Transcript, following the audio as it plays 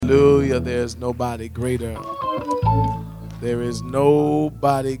Hallelujah. There's nobody greater. There is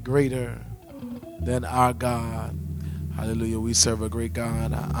nobody greater than our God. Hallelujah. We serve a great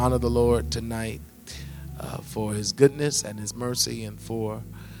God. I honor the Lord tonight for his goodness and his mercy, and for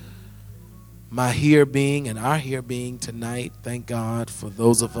my here being and our here being tonight. Thank God for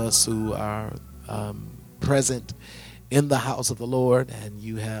those of us who are present in the house of the Lord, and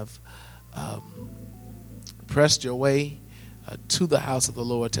you have pressed your way to the house of the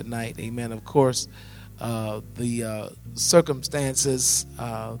Lord tonight. Amen. Of course, the circumstances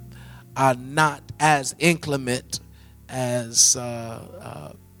are not as inclement as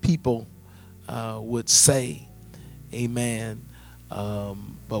people would say. Amen.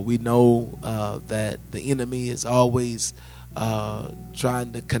 But we know that the enemy is always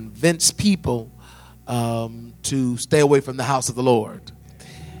trying to convince people to stay away from the house of the Lord.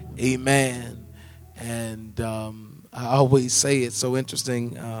 Amen. And I always say it's so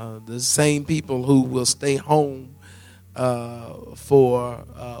interesting. The same people who will stay home for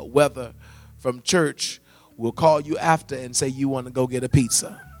weather from church will call you after and say you want to go get a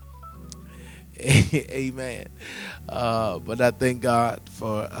pizza. Amen. But I thank God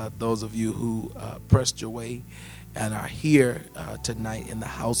for those of you who pressed your way and are here tonight in the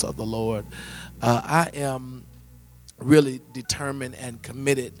house of the Lord. I am really determined and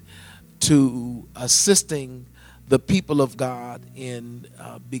committed to assisting the people of God in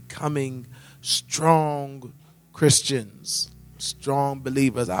becoming strong Christians, strong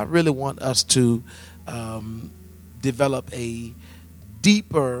believers. I really want us to develop a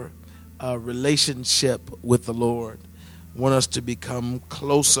deeper relationship with the Lord. I want us to become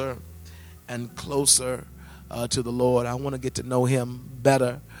closer and closer to the Lord. I want to get to know him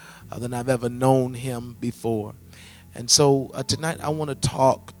better than I've ever known him before. And so tonight I want to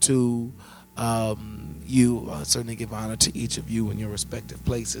talk to you. I certainly give honor to each of you in your respective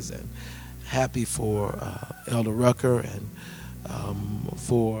places, and happy for Elder Rucker and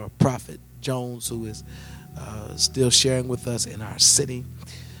for Prophet Jones, who is still sharing with us in our city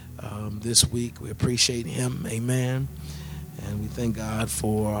this week. We appreciate him. Amen. And we thank God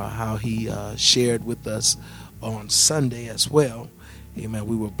for how he shared with us on Sunday as well. Amen.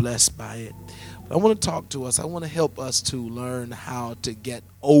 We were blessed by it. But I want to talk to us. I want to help us to learn how to get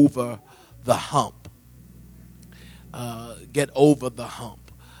over the hump. Get over the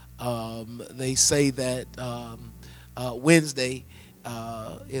hump. They say that Wednesday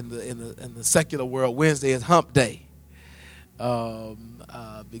in the secular world, Wednesday is hump day,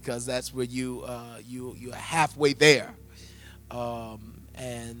 because that's where you're halfway there,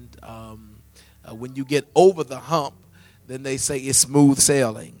 and when you get over the hump, then they say it's smooth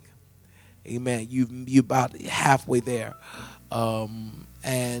sailing. Amen. You about halfway there.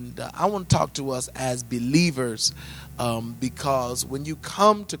 And I want to talk to us as believers, because when you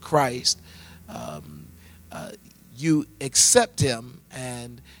come to Christ, you accept him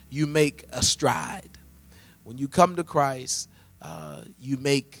and you make a stride. When you come to Christ, you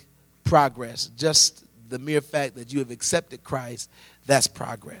make progress. Just the mere fact that you have accepted Christ, that's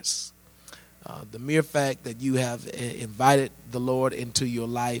progress. The mere fact that you have invited the Lord into your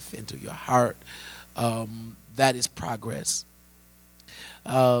life, into your heart, that is progress.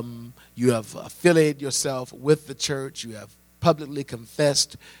 You have affiliated yourself with the church. You have publicly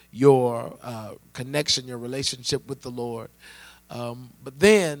confessed your connection, your relationship with the Lord. But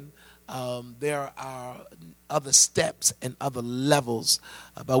then there are other steps and other levels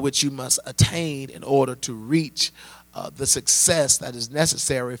by which you must attain in order to reach the success that is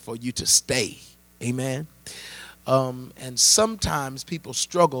necessary for you to stay. Amen. And sometimes people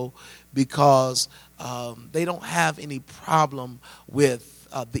struggle because they don't have any problem with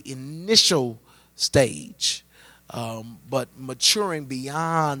the initial stage. But maturing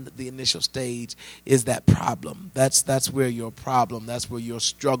beyond the initial stage is that problem. That's where your problem, that's where your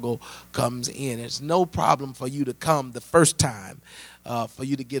struggle comes in. It's no problem for you to come the first time, for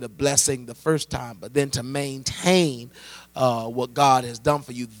you to get a blessing the first time, but then to maintain what God has done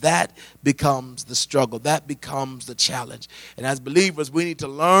for you, that becomes the struggle. That becomes the challenge. And as believers, we need to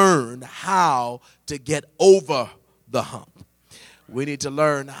learn how to get over the hump. We need to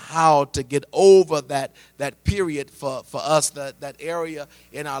learn how to get over that period for us, that area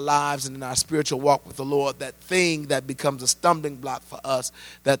in our lives and in our spiritual walk with the Lord, that thing that becomes a stumbling block for us,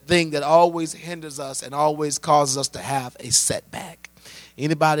 that thing that always hinders us and always causes us to have a setback.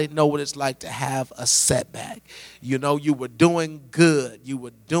 Anybody know what it's like to have a setback? You know, you were doing good, you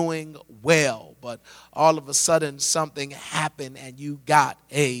were doing well, but all of a sudden something happened and you got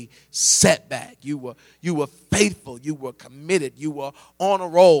a setback. You were faithful, you were committed, you were on a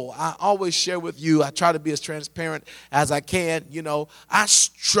roll. I always share with you, I try to be as transparent as I can. You know, I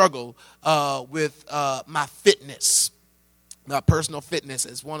struggle with my fitness. My personal fitness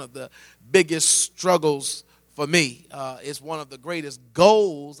is one of the biggest struggles for me. It's one of the greatest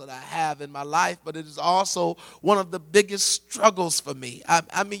goals that I have in my life, but it is also one of the biggest struggles for me.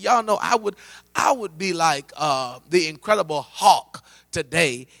 I mean, y'all know I would be like the Incredible Hulk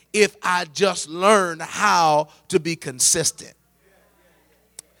today if I just learned how to be consistent.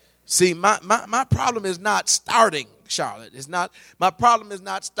 See, my problem is not starting, Charlotte. My problem is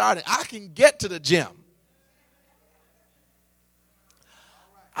not starting. I can get to the gym.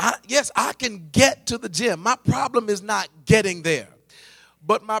 Yes, I can get to the gym. My problem is not getting there.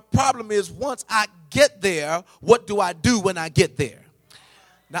 But my problem is once I get there, what do I do when I get there?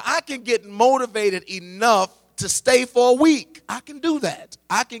 Now, I can get motivated enough to stay for a week. I can do that.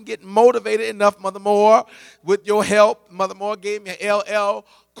 I can get motivated enough, Mother Moore, with your help. Mother Moore gave me an LL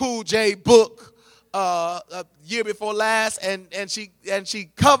Cool J book a year before last, and she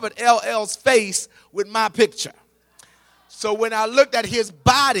covered LL's face with my picture. So when I looked at his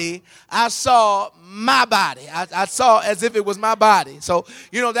body, I saw my body. I saw as if it was my body. So,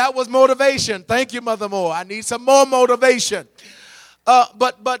 you know, that was motivation. Thank you, Mother Moore. I need some more motivation.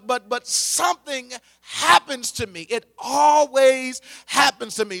 But something happens to me. It always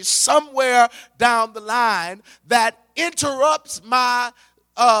happens to me somewhere down the line that interrupts my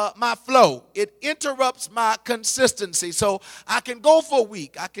flow. It interrupts my consistency. So I can go for a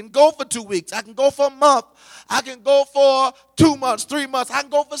week. I can go for 2 weeks. I can go for a month. I can go for 2 months, 3 months. I can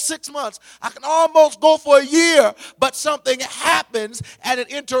go for 6 months. I can almost go for a year. But something happens and it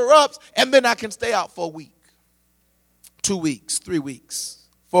interrupts, and then I can stay out for a week, 2 weeks, 3 weeks,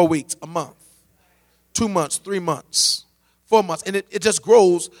 4 weeks, a month, 2 months, 3 months, 4 months, and it just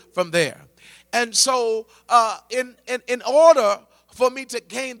grows from there. And so in order for me to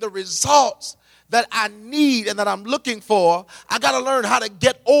gain the results that I need and that I'm looking for, I got to learn how to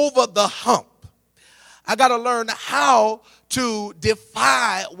get over the hump. I got to learn how to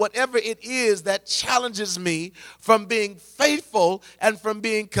defy whatever it is that challenges me from being faithful and from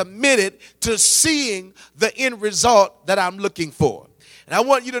being committed to seeing the end result that I'm looking for. And I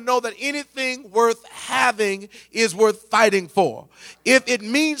want you to know that anything worth having is worth fighting for. If it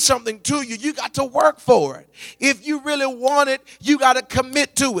means something to you, you got to work for it. If you really want it, you got to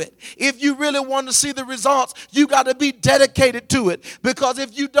commit to it. If you really want to see the results, you got to be dedicated to it. Because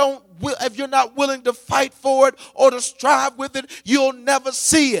if you're not willing to fight for it or to strive with it, you'll never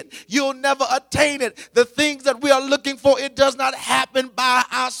see it. You'll never attain it. The things that we are looking for, it does not happen by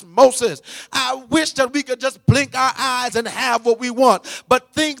osmosis. I wish that we could just blink our eyes and have what we want.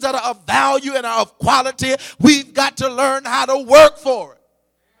 But things that are of value and are of quality, we've got to learn how to work for it.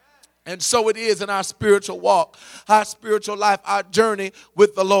 And so it is in our spiritual walk, our spiritual life, our journey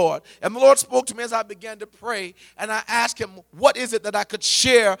with the Lord. And the Lord spoke to me as I began to pray, and I asked him, what is it that I could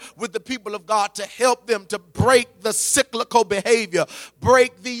share with the people of God to help them to break the cyclical behavior,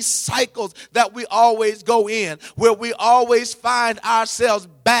 break these cycles that we always go in, where we always find ourselves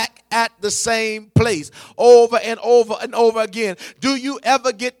back at the same place over and over and over again. Do you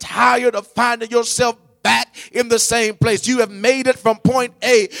ever get tired of finding yourself back in the same place? You have made it from point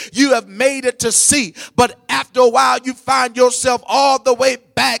A. You have made it to C. But after a while, you find yourself all the way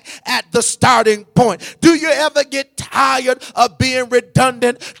back at the starting point. Do you ever get tired of being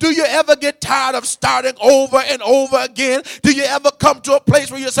redundant? Do you ever get tired of starting over and over again? Do you ever come to a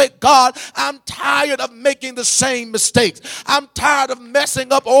place where you say, God, I'm tired of making the same mistakes. I'm tired of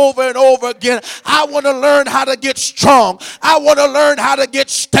messing up over and over again. I want to learn how to get strong. I want to learn how to get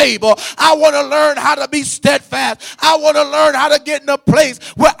stable. I want to learn how to be steadfast. I want to learn how to get in a place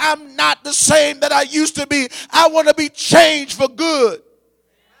where I'm not the same that I used to be. I want to be changed for good.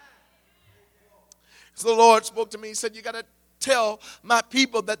 So the Lord spoke to me. He said, you got to tell my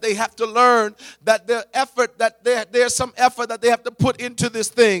people that they have to learn that there's some effort that they have to put into this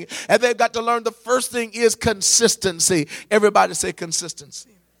thing. And they've got to learn the first thing is consistency. Everybody say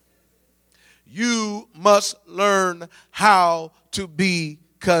consistency. You must learn how to be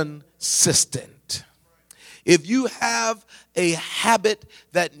consistent. If you have a habit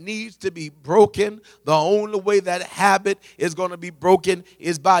that needs to be broken, the only way that habit is going to be broken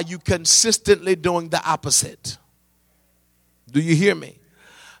is by you consistently doing the opposite. Do you hear me?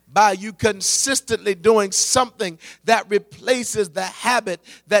 by you consistently doing something that replaces the habit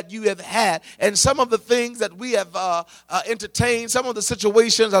that you have had. And some of the things that we have entertained, some of the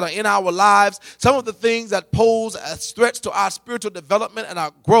situations that are in our lives, some of the things that pose as threats to our spiritual development and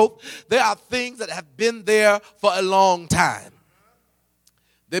our growth, they are things that have been there for a long time.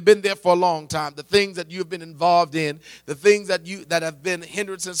 They've been there for a long time. The things that you've been involved in, the things that have been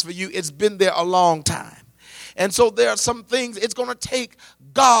hindrances for you, it's been there a long time. And so there are some things it's going to take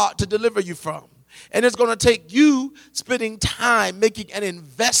God to deliver you from. And it's going to take you spending time making an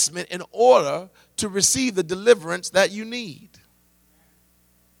investment in order to receive the deliverance that you need.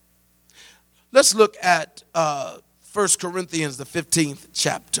 Let's look at 1 Corinthians, the 15th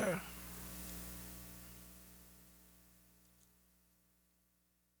chapter.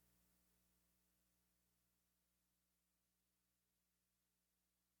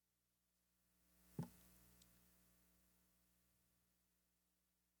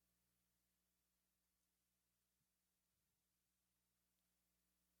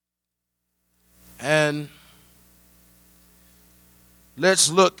 And let's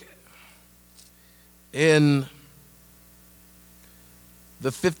look in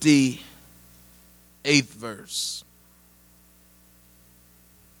the 58th verse.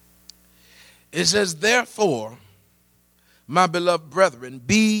 It says, therefore, my beloved brethren,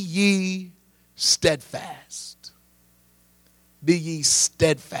 be ye steadfast. Be ye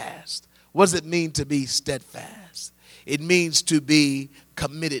steadfast. What does it mean to be steadfast? It means to be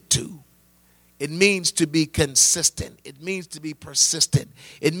committed to. It means to be consistent. It means to be persistent.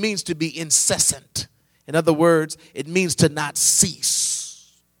 It means to be incessant. In other words, it means to not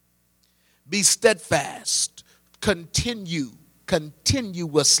cease. Be steadfast. Continuously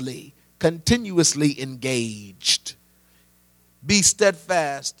engaged. Be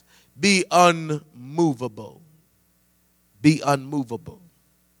steadfast. Be unmovable. Be unmovable.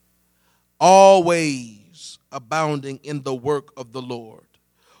 Always abounding in the work of the Lord.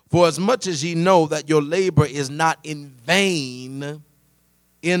 For as much as ye know that your labor is not in vain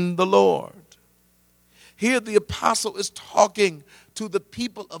in the Lord. Here the apostle is talking to the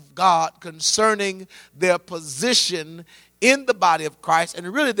people of God concerning their position in the body of Christ and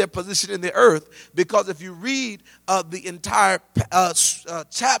really their position in the earth. Because if you read the entire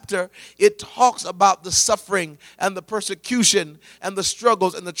chapter, it talks about the suffering and the persecution and the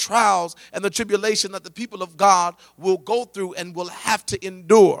struggles and the trials and the tribulation that the people of God will go through and will have to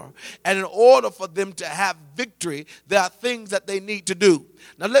endure. And in order for them to have victory, there are things that they need to do.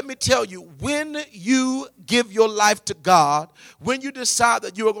 Now let me tell you, when you give your life to God, when you decide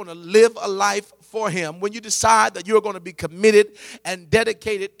that you are going to live a life for him, when you decide that you're going to be committed and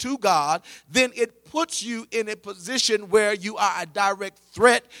dedicated to God, then it puts you in a position where you are a direct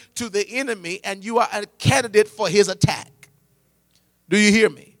threat to the enemy and you are a candidate for his attack. Do you hear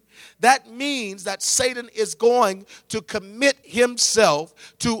me? That means that Satan is going to commit himself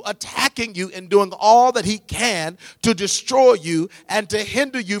to attacking you and doing all that he can to destroy you and to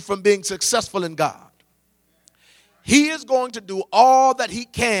hinder you from being successful in God. He is going to do all that he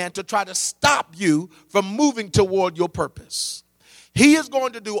can to try to stop you from moving toward your purpose. He is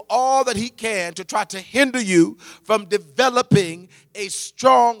going to do all that he can to try to hinder you from developing a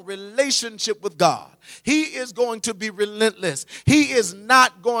strong relationship with God. He is going to be relentless. He is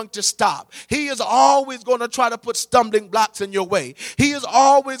not going to stop. He is always going to try to put stumbling blocks in your way. He is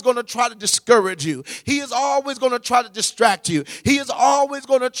always going to try to discourage you. He is always going to try to distract you. He is always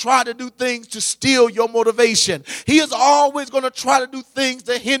going to try to do things to steal your motivation. He is always going to try to do things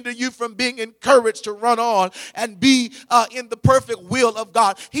to hinder you from being encouraged to run on and be in the perfect will of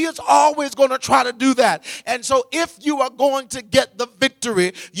God. He is always going to try to do that. And so if you are going to get the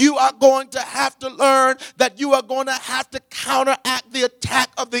victory, you are going to have to learn that you are going to have to counteract the attack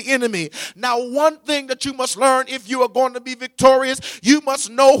of the enemy. Now, one thing that you must learn if you are going to be victorious, you must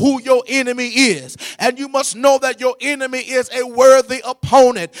know who your enemy is. And you must know that your enemy is a worthy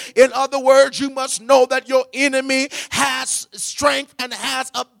opponent. In other words, you must know that your enemy has strength and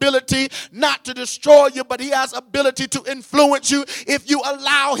has ability not to destroy you, but he has ability to influence you if you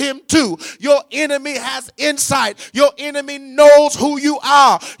allow him to. Your enemy has insight. Your enemy knows who you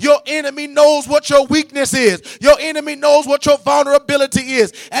are. Your enemy knows what your weakness is. Your enemy knows what your vulnerability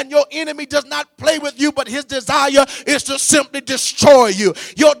is. And your enemy does not play with you, but his desire is to simply destroy you.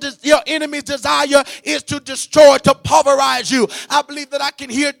 Your enemy's desire is to destroy, to pulverize you. I believe that I can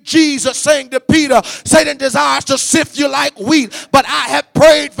hear Jesus saying to Peter, Satan desires to sift you like wheat, but I have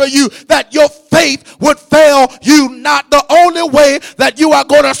prayed for you that your faith would fail you not. The only way that you are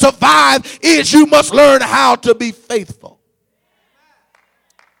going to survive is you must learn how to be faithful.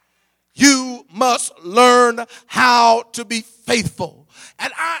 You must learn how to be faithful.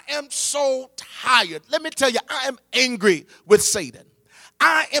 And I am so tired. Let me tell you, I am angry with Satan.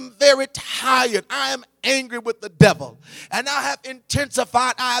 I am very tired. I am angry with the devil. And I have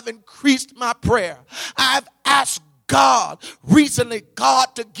intensified, I have increased my prayer. I have asked God recently,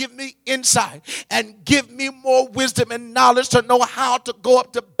 God, to give me insight and give me more wisdom and knowledge to know how to go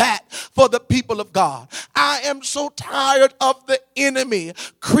up to bat for the people of God. I am so tired of the enemy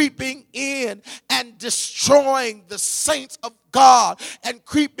creeping in and destroying the saints of God and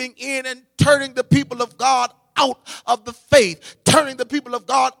creeping in and turning the people of God out of the faith, turning the people of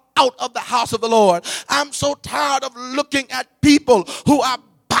God out of the house of the Lord. I'm so tired of looking at people who are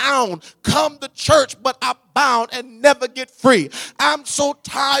bound, come to church but are bound and never get free. I'm so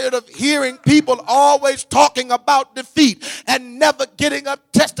tired of hearing people always talking about defeat and never getting up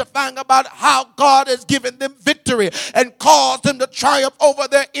testifying about how God has given them victory and caused them to triumph over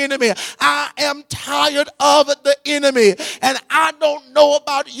their enemy. I am tired of the enemy, and I don't know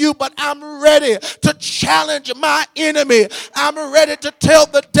about you, but I'm ready to challenge my enemy. I'm ready to tell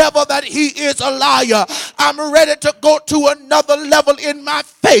the devil that he is a liar. I'm ready to go to another level in my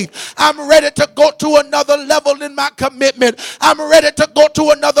faith. I'm ready to go to another level in my commitment. I'm ready to go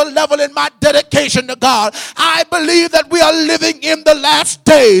to another level in my dedication to God. I believe that we are living in the last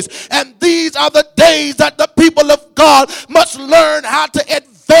days, and these are the days that the people of God must learn how to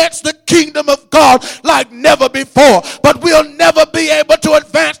advance the kingdom of God like never before. But we'll never be able to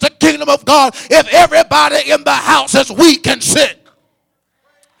advance the kingdom of God if everybody in the house is weak and sick.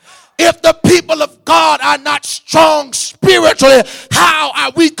 If the people of God are not strong spiritually, how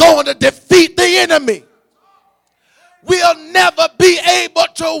are we going to defeat the enemy? We'll never be able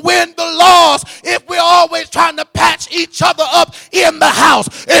to win the loss if we're always trying to patch each other up in the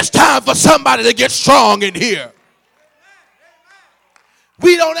house. It's time for somebody to get strong in here.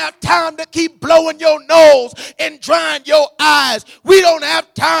 We don't have time to keep blowing your nose and drying your eyes. We don't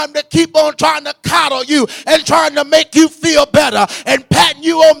have time to keep on trying to coddle you and trying to make you feel better and patting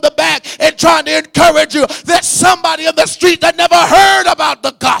you on the back and trying to encourage you. There's somebody in the street that never heard about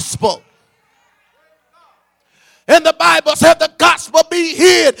the gospel. And the Bible said the gospel be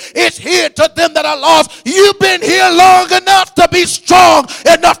hid. It's hid to them that are lost. You've been here long enough to be strong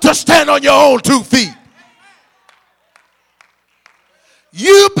enough to stand on your own 2 feet.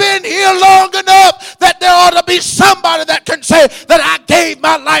 You've been here long enough that there ought to be somebody that can say that I gave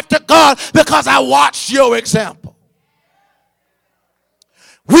my life to God because I watched your example.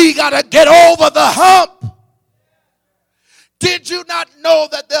 We got to get over the hump. Did you not know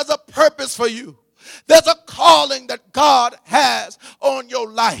that there's a purpose for you? There's a calling that God has on your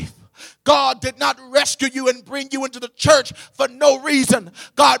life. God did not rescue you and bring you into the church for no reason.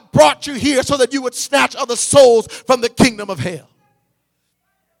 God brought you here so that you would snatch other souls from the kingdom of hell.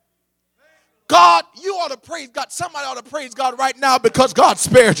 God, you ought to praise God. Somebody ought to praise God right now because God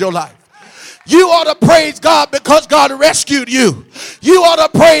spared your life. You ought to praise God because God rescued you. You ought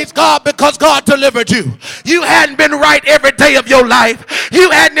to praise God because God delivered you. You hadn't been right every day of your life.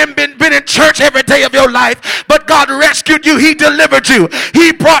 You hadn't been in church every day of your life. But God rescued you. He delivered you.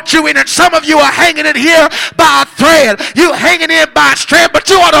 He brought you in. And some of you are hanging in here by a thread. You're hanging in by a strand. But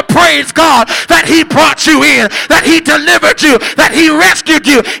you ought to praise God that he brought you in. That he delivered you. That he rescued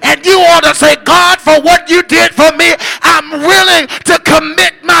you. And you ought to say, God, for what you did for me, I'm willing to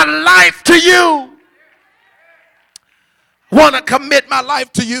commit my life to you. Want to commit my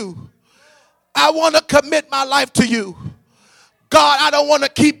life to you. I want to commit my life to you. God, I don't want to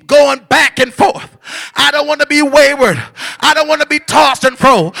keep going back and forth. I don't want to be wayward. I don't want to be tossed and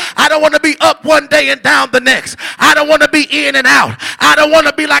fro. I don't want to be up one day and down the next. I don't want to be in and out. I don't want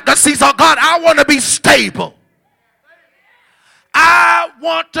to be like a seesaw. God, I want to be stable. I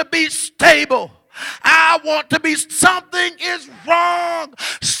want to be stable. I want to be. Something is wrong.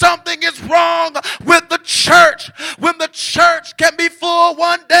 Something is wrong with the church when the church can be full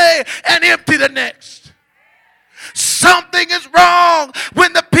one day and empty the next. Something is wrong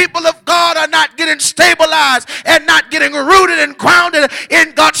when the people of God are not getting stabilized and not getting rooted and grounded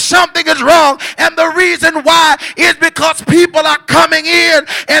in God. Something is wrong. And the reason why is because people are coming in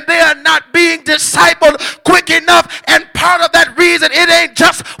and they are not being discipled quick enough. And part of that reason, it ain't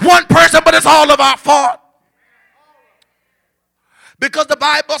just one person, but it's all of our fault. Because the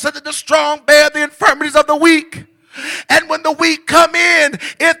Bible says that the strong bear the infirmities of the weak. And when the weak come in,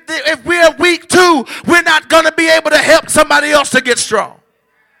 if we're weak too, we're not going to be able to help somebody else to get strong.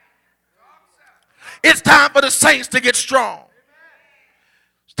 It's time for the saints to get strong.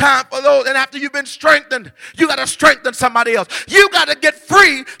 It's time for those, and after you've been strengthened, you got to strengthen somebody else. You got to get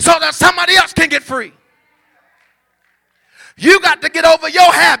free so that somebody else can get free. You got to get over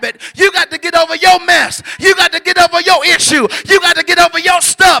your habit. You got to get over your mess. You got to get over your issue. You got to get over your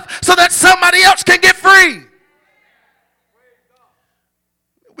stuff so that somebody else can get free.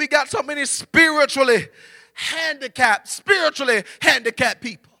 We got so many spiritually handicapped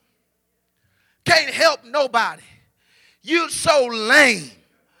people. Can't help nobody. You so lame.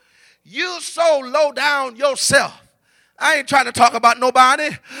 You so low down yourself. I ain't trying to talk about nobody,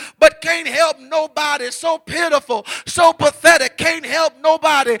 but can't help nobody. So pitiful, so pathetic, can't help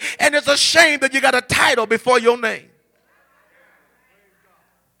nobody. And it's a shame that you got a title before your name.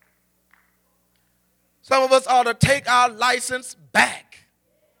 Some of us ought to take our license back.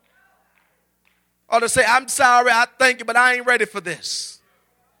 Ought to say, I'm sorry, I thank you, but I ain't ready for this.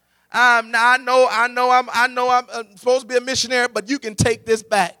 I know I'm supposed to be a missionary, but you can take this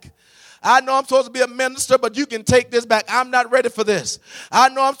back. I know I'm supposed to be a minister, but you can take this back. I'm not ready for this. I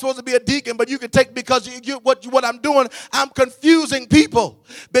know I'm supposed to be a deacon, but you can take, because what I'm doing, I'm confusing people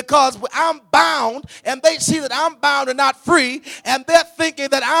because I'm bound and they see that I'm bound and not free, and they're thinking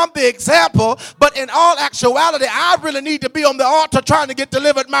that I'm the example, but in all actuality, I really need to be on the altar trying to get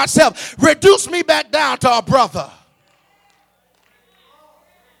delivered myself. Reduce me back down to a brother.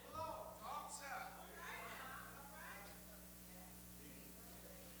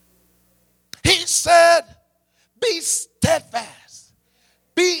 He said, be steadfast,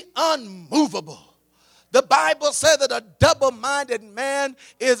 be unmovable. The Bible said that a double-minded man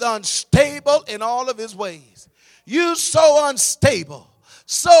is unstable in all of his ways. You so unstable,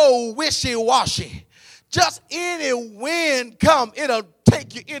 so wishy-washy. Just any wind come, it'll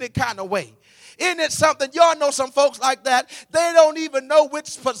take you any kind of way. Isn't it something? Y'all know some folks like that. They don't even know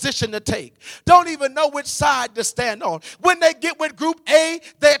which position to take. Don't even know which side to stand on. When they get with group A,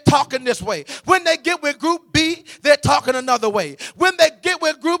 they're talking this way. When they get with group B, they're talking another way. When they get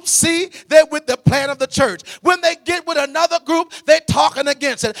with group C, they're with the plan of the church. When they get with another group, they're talking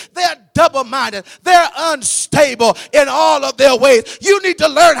against it. They're double-minded. They're unstable in all of their ways. You need to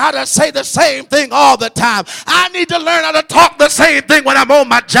learn how to say the same thing all the time. I need to learn how to talk the same thing when I'm on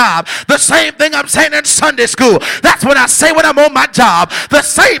my job. The same thing I'm saying in Sunday school, that's what I say when I'm on my job. The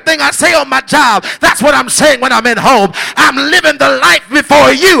same thing I say on my job, that's what I'm saying when I'm at home. I'm living the life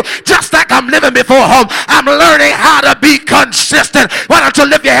before you just like I'm living before home. I'm learning how to be consistent. Why don't you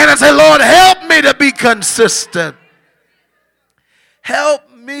lift your hand and say, Lord, help me to be consistent. Help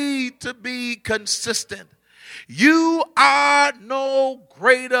me to be consistent. You are no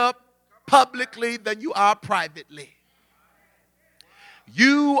greater publicly than you are privately.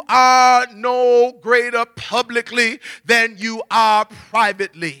 You are no greater publicly than you are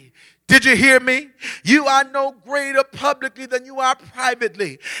privately. Did you hear me? You are no greater publicly than you are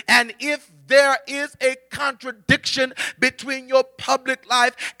privately. And if there is a contradiction between your public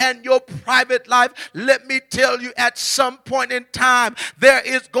life and your private life, let me tell you, at some point in time, there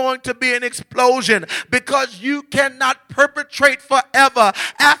is going to be an explosion, because you cannot perpetrate forever.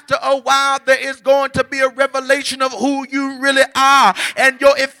 After a while, there is going to be a revelation of who you really are, and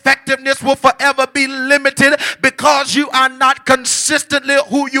your effectiveness will forever be limited because you are not consistently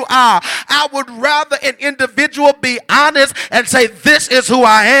who you are. I would rather an individual be honest and say, this is who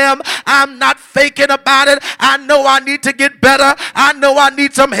I am. I'm not faking about it. I know I need to get better. I know I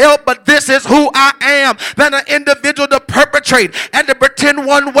need some help, but this is who I am. Than an individual to perpetrate and to pretend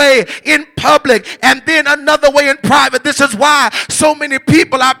one way in public and then another way in private. This is why so many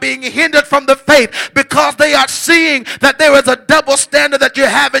people are being hindered from the faith, because they are seeing that there is a double standard that you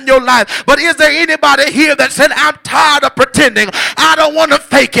have in your life. But is there anybody here that said, I'm tired of pretending? I don't want to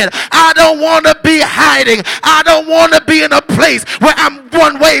fake it. I don't want to be hiding. I don't want to be in a place where I'm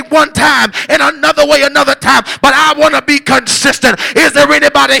one way one time and another way another time, but I want to be consistent. Is there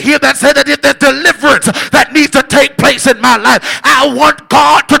anybody here that said that if there's deliverance that needs to take place in my life, I want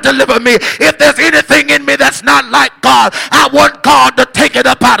God to deliver me? If there's anything in me that's not like God, I want God to take it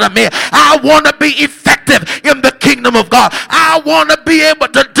up out of me. I want to be effective in the kingdom of God. I want to be able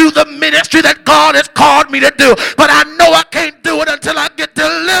to do the ministry that God has called me to do, but I know I can't do it until I get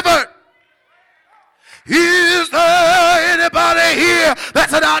delivered. Is there anybody here that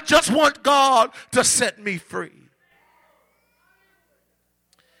said, I just want God to set me free?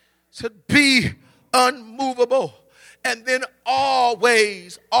 To be unmovable. And then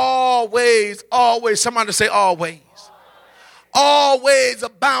always, somebody say always. Always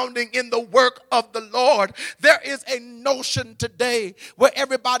abounding in the work of the Lord. There is a notion today where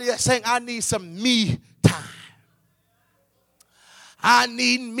everybody is saying, I need some me time. I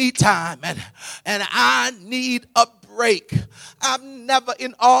need me time, and I need a break. I've never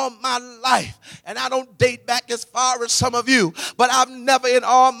in all my life, and I don't date back as far as some of you, but I've never in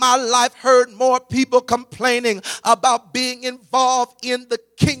all my life heard more people complaining about being involved in the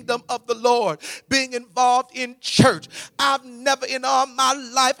kingdom of the Lord, being involved in church. I've never in all my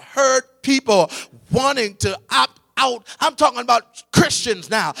life heard people wanting to opt out. I'm talking about Christians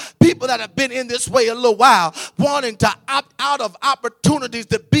now, people that have been in this way a little while, wanting to opt out of opportunities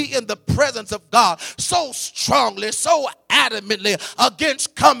to be in the presence of God so strongly, so adamantly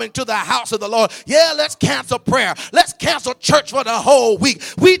against coming to the house of the Lord. Yeah, let's cancel prayer. Let's cancel church for the whole week.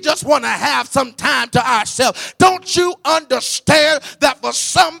 We just want to have some time to ourselves. Don't you understand that for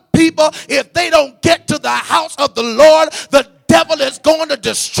some people, if they don't get to the house of the Lord, the devil is going to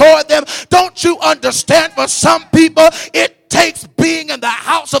destroy them? Don't you understand? For some people, it takes being in the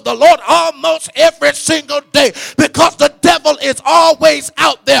house of the Lord almost every single day, because the devil is always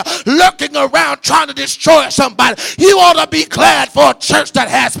out there lurking around trying to destroy somebody. You ought to be glad for a church that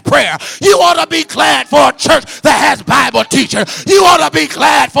has prayer. You ought to be glad for a church that has Bible teaching. You ought to be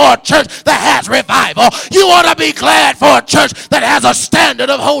glad for a church that has revival. You ought to be glad for a church that has a standard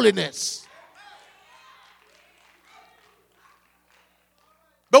of holiness.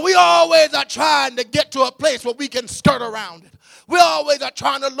 But we always are trying to get to a place where we can skirt around it. We always are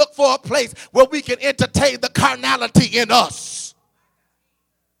trying to look for a place where we can entertain the carnality in us.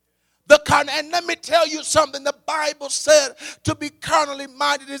 And let me tell you something. The Bible said to be carnally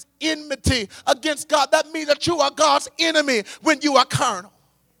minded is enmity against God. That means that you are God's enemy when you are carnal.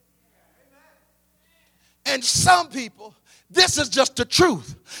 And some people, this is just the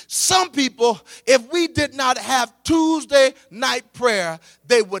truth. Some people, if we did not have Tuesday night prayer,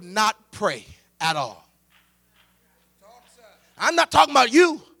 they would not pray at all. I'm not talking about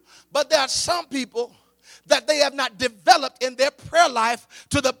you, but there are some people that they have not developed in their prayer life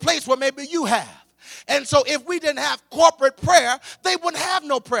to the place where maybe you have. And so if we didn't have corporate prayer, they wouldn't have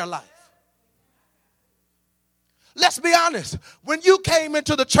no prayer life. Let's be honest. When you came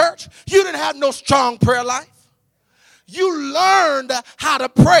into the church, you didn't have no strong prayer life. You learned how to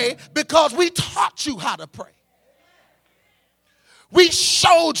pray because we taught you how to pray. We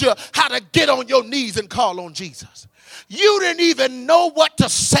showed you how to get on your knees and call on Jesus. You didn't even know what to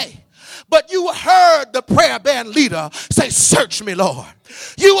say, but you heard the prayer band leader say, "Search me, Lord."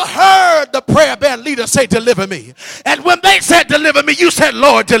 You heard the prayer band leader say, "Deliver me." And when they said, "Deliver me," you said,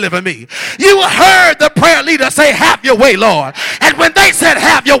 "Lord, deliver me." You heard the prayer leader say, "Have your way, Lord." And when they said,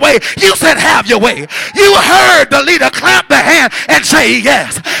 "Have your way," you said, "Have your way." You heard the leader clap the hand and say,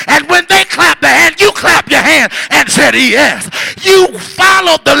 "Yes." And when they clapped the hand, you clapped your hand and said, "Yes." You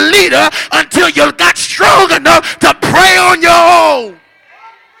followed the leader until you got strong enough to pray on your own.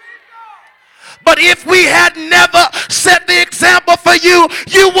 But if we had never set the example for you,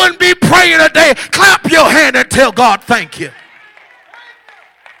 you wouldn't be praying today. Clap your hand and tell God thank you.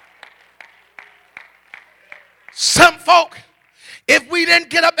 Some folk, if we didn't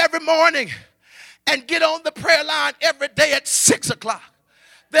get up every morning and get on the prayer line every day at 6 o'clock,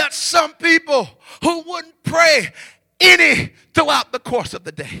 there are some people who wouldn't pray any throughout the course of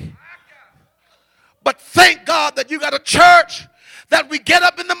the day. But thank God that you got a church that we get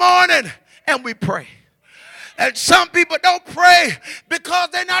up in the morning and we pray. And some people don't pray because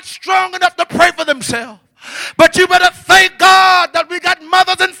they're not strong enough to pray for themselves. But you better thank God that we got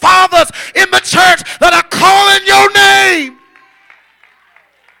mothers and fathers in the church that are calling your name.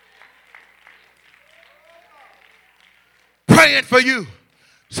 Praying for you.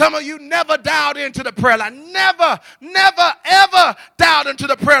 Some of you never dialed into the prayer line. Never, ever dialed into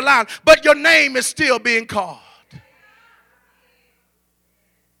the prayer line. But your name is still being called.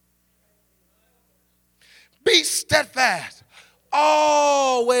 Be steadfast.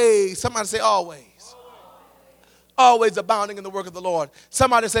 Always. Somebody say always. Always abounding in the work of the Lord.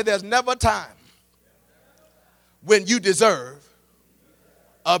 Somebody say there's never a time when you deserve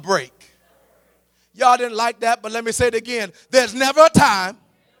a break. Y'all didn't like that, but let me say it again. There's never a time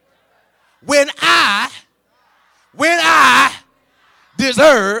when I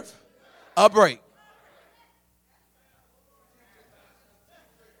deserve a break.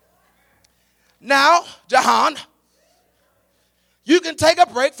 Now, Jahan, you can take a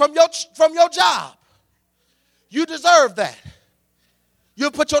break from your job. You deserve that. You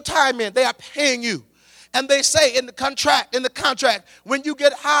put your time in. They are paying you. And they say in the contract, when you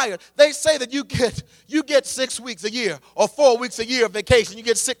get hired, they say that you get 6 weeks a year or 4 weeks a year of vacation. You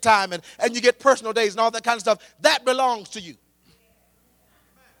get sick time and you get personal days and all that kind of stuff. That belongs to you.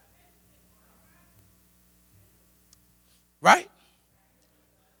 Right?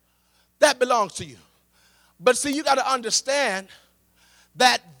 That belongs to you. But see, you got to understand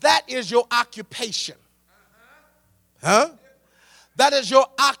that is your occupation. Huh? That is your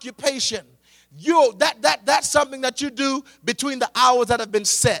occupation. That's something that you do between the hours that have been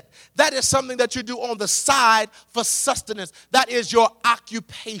set. That is something that you do on the side for sustenance. That is your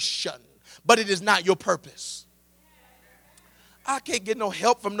occupation, but it is not your purpose. I can't get no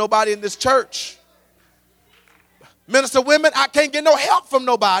help from nobody in this church. Minister women, I can't get no help from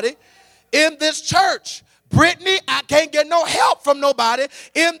nobody in this church. Brittany, I can't get no help from nobody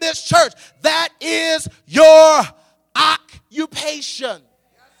in this church. That is your occupation.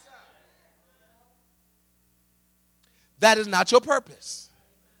 That is not your purpose.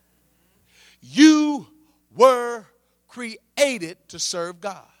 You were created to serve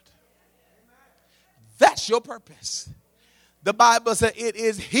God. That's your purpose. The Bible says it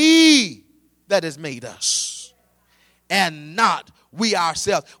is He that has made us and not we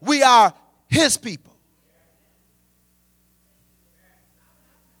ourselves. We are His people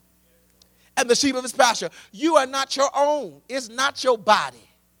and the sheep of His pasture. You are not your own. It's not your body.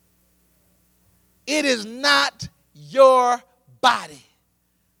 It is not your body.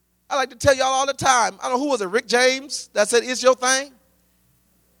 I like to tell y'all all the time. I don't know who was it, Rick James, that said it's your thing.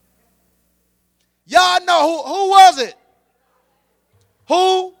 Y'all know who was it?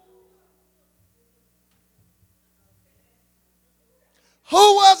 Who?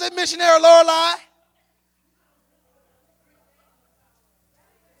 Who was it, missionary Lorelei?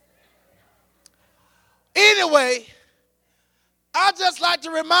 Anyway, I just like to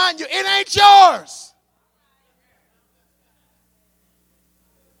remind you, it ain't yours.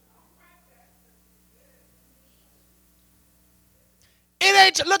 It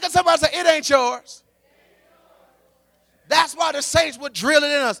ain't. Look at somebody and say, it ain't yours. That's why the saints would drill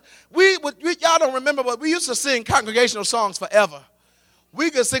it in us. Y'all don't remember, but we used to sing congregational songs forever.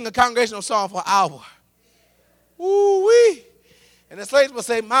 We could sing a congregational song for an hour. Ooh-wee. And the saints would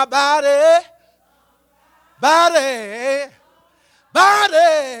say, my body,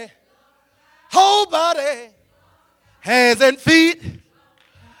 whole body, hands and feet,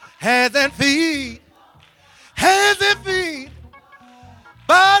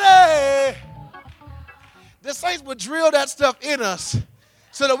 body. The saints would drill that stuff in us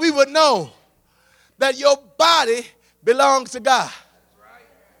so that we would know that your body belongs to God.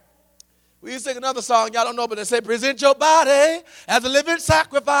 We used to sing another song, y'all don't know, but they say, present your body as a living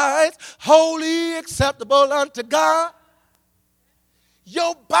sacrifice, holy, acceptable unto God.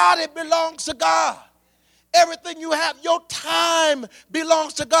 Your body belongs to God. Everything you have, your time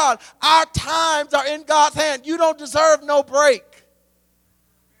belongs to God. Our times are in God's hand. You don't deserve no break.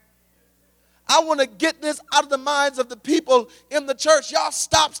 I want to get this out of the minds of the people in the church. Y'all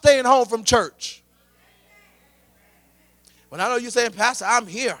stop staying home from church. When I know you're saying, Pastor, I'm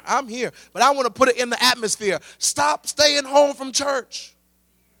here. But I want to put it in the atmosphere. Stop staying home from church.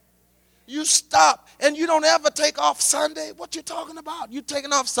 You stop and you don't ever take off Sunday. What you talking about? You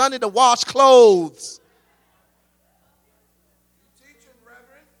taking off Sunday to wash clothes.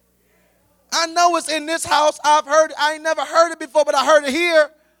 I know it's in this house. I've heard it. I ain't never heard it before, but I heard it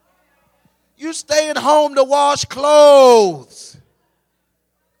here. You staying home to wash clothes,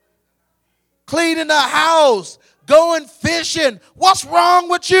 cleaning the house, going fishing. What's wrong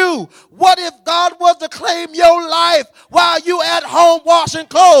with you? What if God was to claim your life while you at home washing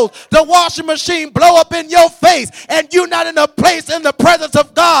clothes? The washing machine blow up in your face and you're not in a place in the presence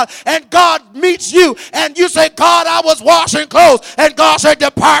of God, and God meets you and you say, God, I was washing clothes, and God said,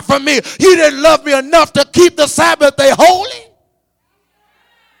 depart from me. You didn't love me enough to keep the Sabbath day holy.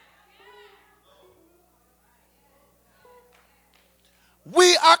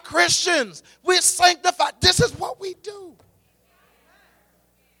 We are Christians. We're sanctified. This is what we do.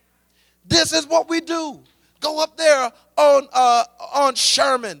 This is what we do. Go up there on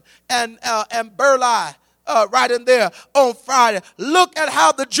Sherman and Burleigh, right in there on Friday. Look at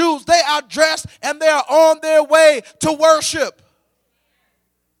how the Jews, they are dressed and they are on their way to worship.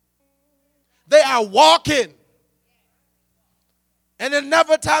 They are walking. And there's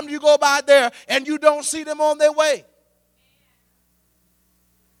never a time you go by there and you don't see them on their way.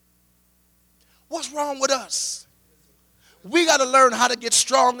 What's wrong with us? We got to learn how to get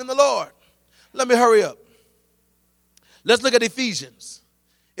strong in the Lord. Let me hurry up. Let's look at Ephesians.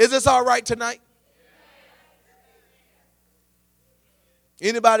 Is this all right tonight?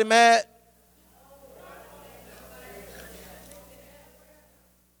 Anybody mad?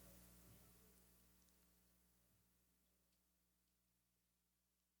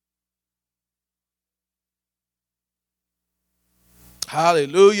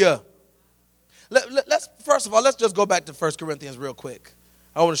 Hallelujah. Let's first of all, let's just go back to 1 Corinthians real quick.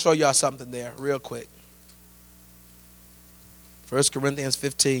 I want to show y'all something there real quick. 1 Corinthians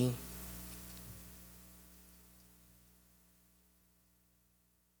 15.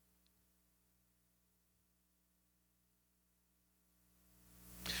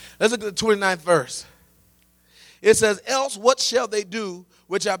 Let's look at the 29th verse. It says, else what shall they do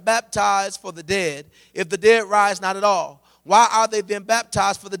which are baptized for the dead, if the dead rise not at all? Why are they then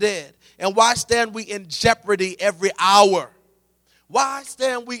baptized for the dead? And why stand we in jeopardy every hour? Why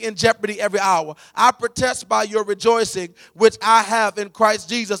stand we in jeopardy every hour? I protest by your rejoicing, which I have in Christ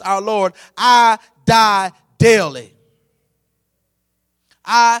Jesus our Lord. I die daily.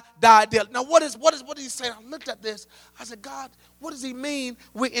 I die daily. Now, what is he saying? I looked at this. I said, God, what does he mean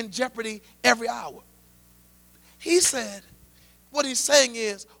we're in jeopardy every hour? He said, what he's saying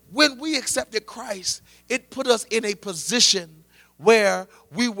is, when we accepted Christ, it put us in a position where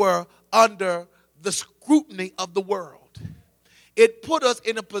we were under the scrutiny of the world. It put us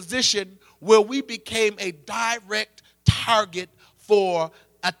in a position where we became a direct target for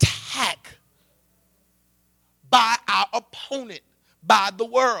attack by our opponent, by the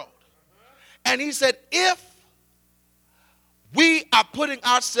world. And he said, if we are putting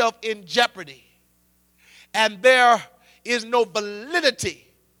ourselves in jeopardy and there is no validity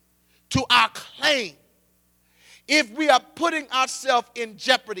to our claim, if we are putting ourselves in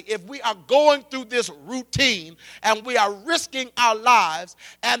jeopardy, if we are going through this routine and we are risking our lives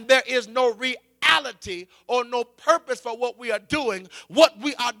and there is no reality or no purpose for what we are doing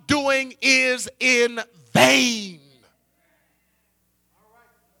is in vain.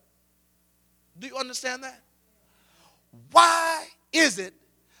 Do you understand that? Why is it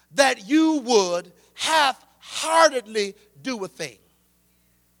that you would half-heartedly do a thing?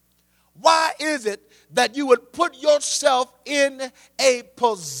 Why is it that you would put yourself in a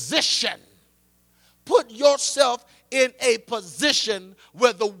position,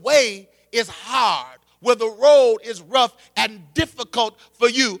 where the way is hard, where the road is rough and difficult for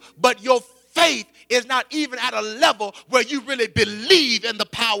you, but your faith is not even at a level where you really believe in the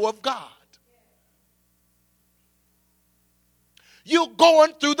power of God? You're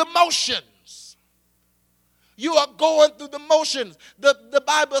going through the motions. You are going through the motions. The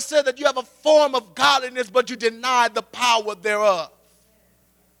Bible said that you have a form of godliness, but you deny the power thereof.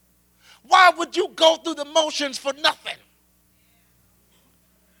 Why would you go through the motions for nothing?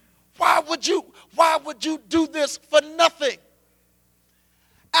 Why would you do this for nothing?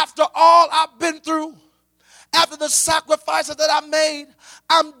 After all I've been through, after the sacrifices that I made,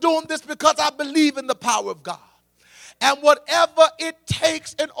 I'm doing this because I believe in the power of God. And whatever it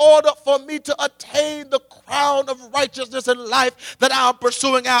takes in order for me to attain the crown of righteousness in life that I'm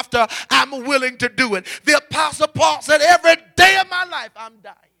pursuing after, I'm willing to do it. The Apostle Paul said, every day of my life, I'm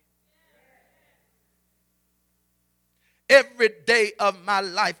dying. Every day of my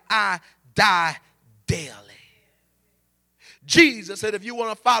life, I die daily. Jesus said, if you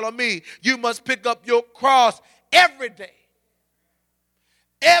want to follow me, you must pick up your cross every day.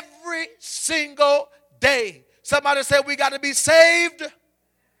 Every single day. Somebody said we got to be saved.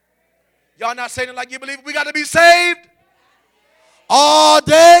 Y'all not saying it like you believe it. We got to be saved all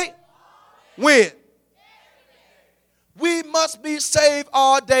day. When? We must be saved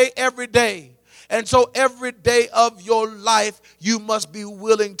all day, every day. And so every day of your life, you must be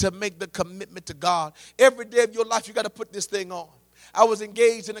willing to make the commitment to God. Every day of your life, you got to put this thing on. I was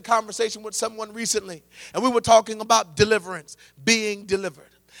engaged in a conversation with someone recently, and we were talking about deliverance, being delivered.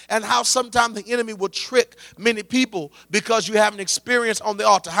 And how sometimes the enemy will trick many people because you have an experience on the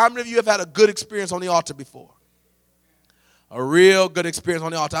altar. How many of you have had a good experience on the altar before? A real good experience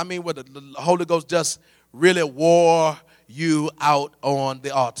on the altar. I mean, where the Holy Ghost just really wore you out on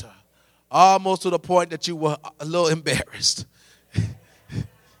the altar. Almost to the point that you were a little embarrassed.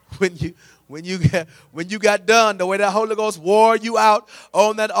 When you got done, the way that Holy Ghost wore you out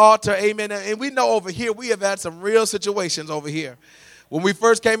on that altar, amen. And we know over here, we have had some real situations over here. When we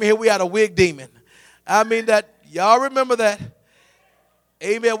first came in here, we had a wig demon. I mean that, y'all remember that?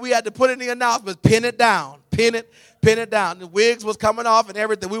 Amen. We had to put in the announcements, pin it down, pin it down. The wigs was coming off and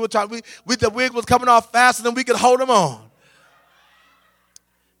everything. We were trying, the wig was coming off faster than we could hold them on.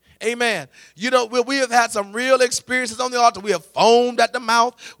 Amen. You know, we have had some real experiences on the altar. We have foamed at the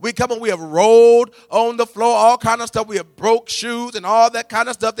mouth. We have rolled on the floor, all kind of stuff. We have broke shoes and all that kind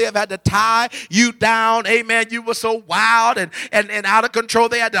of stuff. They have had to tie you down. Amen. You were so wild and out of control.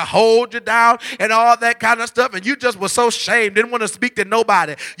 They had to hold you down and all that kind of stuff. And you just were so ashamed, didn't want to speak to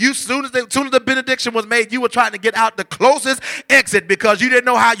nobody. You, soon as the benediction was made, you were trying to get out the closest exit because you didn't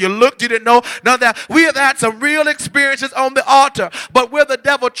know how you looked. You didn't know none of that. We have had some real experiences on the altar, but where the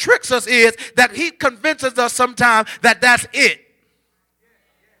devil tricks us is that he convinces us sometimes that that's it.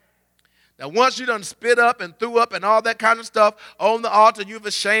 Now, once you done spit up and threw up and all that kind of stuff on the altar, you've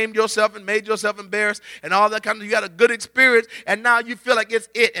ashamed yourself and made yourself embarrassed and all that kind of, you got a good experience, and now you feel like it's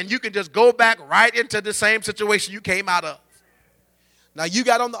it, and you can just go back right into the same situation you came out of. Now, you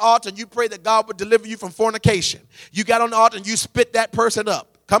got on the altar and you pray that God would deliver you from fornication. You got on the altar and you spit that person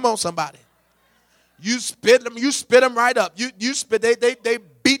up. Come on, somebody. You spit them right up. You spit, they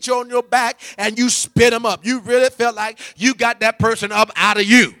beat you on your back and you spit them up. You really felt like you got that person up out of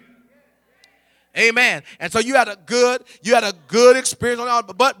you. Amen. And so you had a good experience on the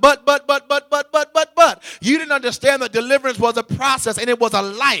altar. But you didn't understand that deliverance was a process and it was a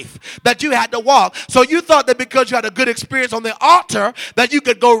life that you had to walk. So you thought that because you had a good experience on the altar that you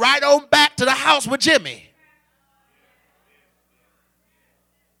could go right on back to the house with Jimmy.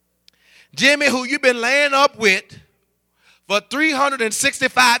 Jimmy, who you've been laying up with for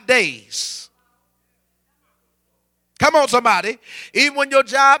 365 days. Come on, somebody. Even when your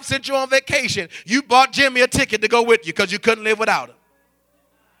job sent you on vacation, you bought Jimmy a ticket to go with you because you couldn't live without him.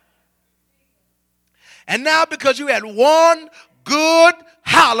 And now because you had one good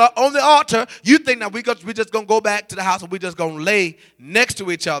holler on the altar, you think that we just going to go back to the house and we just going to lay next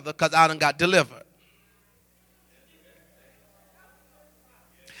to each other because I done got delivered.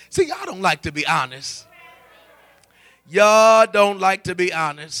 See, y'all don't like to be honest. Y'all don't like to be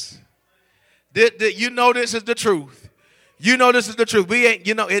honest. You know this is the truth. You know this is the truth. We ain't,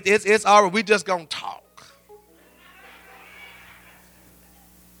 it's all right. We just gonna talk.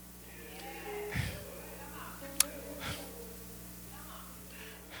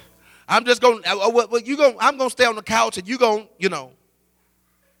 I'm just gonna. I'm gonna stay on the couch and you gonna,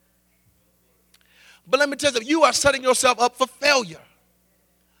 But let me tell you, you are setting yourself up for failure.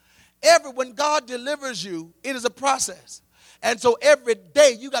 When God delivers you, it is a process. And so every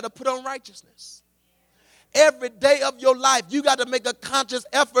day you got to put on righteousness. Every day of your life, you got to make a conscious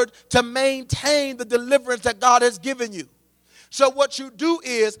effort to maintain the deliverance that God has given you. So what you do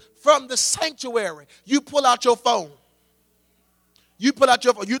is, from the sanctuary, you pull out your phone. You pull out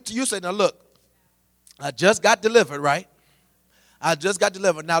your phone. You say, now look, I just got delivered, right? I just got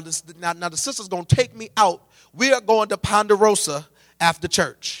delivered. Now the sister's going to take me out. We are going to Ponderosa after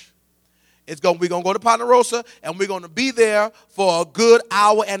church. We're going to go to Ponderosa, and we're going to be there for a good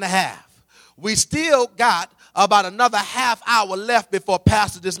hour and a half. We still got about another half hour left before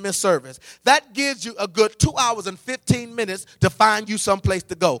pastor dismiss service. That gives you a good 2 hours and 15 minutes to find you someplace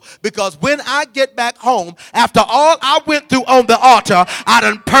to go. Because when I get back home, after all I went through on the altar, I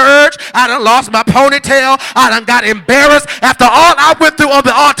done purged, I done lost my ponytail, I done got embarrassed. After all I went through on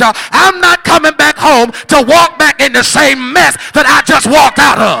the altar, I'm not coming back home to walk back in the same mess that I just walked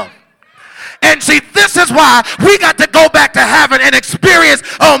out of. And see, this is why we got to go back to having an experience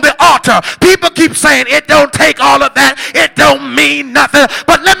on the altar. People keep saying it don't take all of that. It don't mean nothing.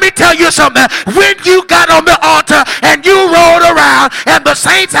 But let me tell you something. When you got on the altar and you rolled around and the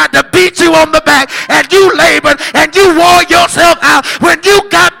saints had to beat you on the back and you labored and you wore yourself out, when you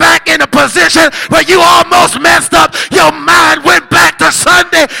got back in a position where you almost messed up, your mind went back to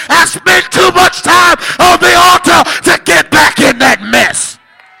Sunday. I spent too much time on the altar to get back in that mess.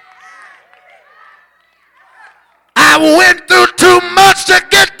 I went through too much to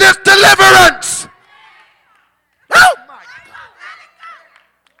get this deliverance. Oh my God.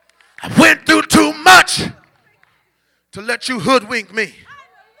 I went through too much to let you hoodwink me.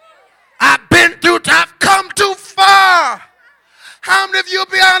 I've come too far. How many of you will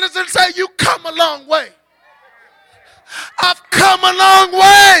be honest and say you come a long way? I've come a long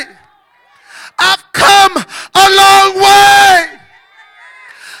way. I've come a long way.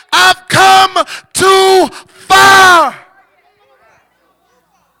 I've come too far.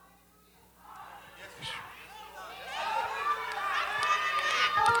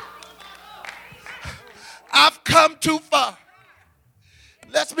 I've come too far.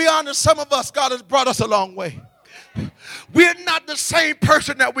 Let's be honest, some of us, God has brought us a long way. We're not the same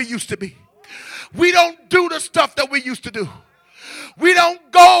person that we used to be. We don't do the stuff that we used to do. We don't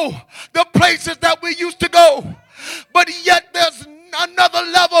go the places that we used to go. But yet there's another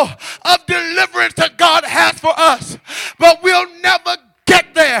level of deliverance that God has for us. But we'll never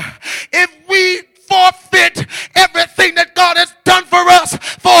get there if we forfeit everything that God has done for us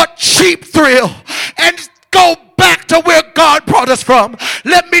for a cheap thrill and go back to where God brought us from.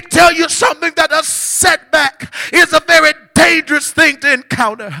 Let me tell you something, that a setback is a very dangerous thing to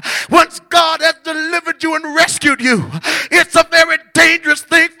encounter. Once God has delivered you and rescued you, it's a very dangerous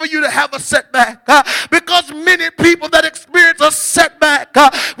thing for you to have a setback, because many people that experience a setback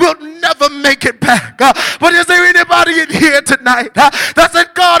will never make it back. But is there anybody in here tonight that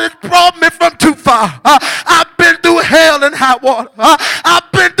said, God has brought me from too far? I've been through hell and high water.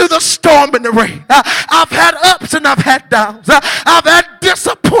 I've been through the storm and the rain. I've had ups and I've had downs. I've had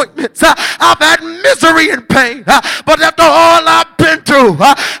disappointments. I've had misery and pain. But after all I've been through,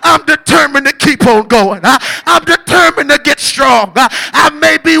 I'm determined to keep keep on going. I'm determined to get strong. I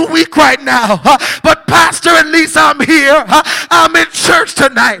may be weak right now, but Pastor, at least I'm here. I'm in church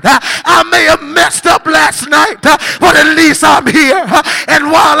tonight. I may have messed up last night, but at least I'm here.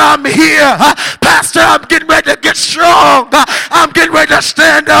 And while I'm here, Pastor, I'm getting ready to get strong. I'm getting ready to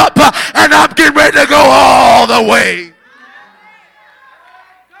stand up, and I'm getting ready to go all the way.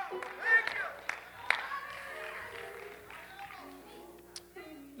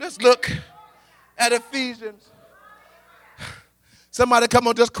 Let's look at Ephesians. Somebody come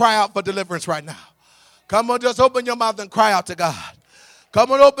on, just cry out for deliverance right now. Come on, just open your mouth and cry out to God.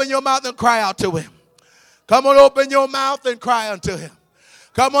 Come on, open your mouth and cry out to him. Come on, open your mouth and cry unto him.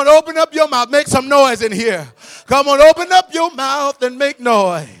 Come on, open up your mouth. Make some noise in here. Come on, open up your mouth and make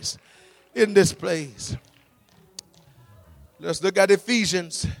noise in this place. Let's look at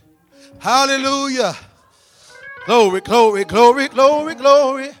Ephesians. Hallelujah. Glory, glory, glory, glory,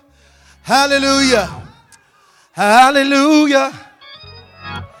 glory. Hallelujah. Hallelujah.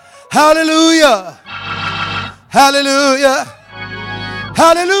 Hallelujah. Hallelujah.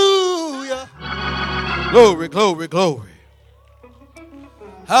 Hallelujah. Glory, glory, glory.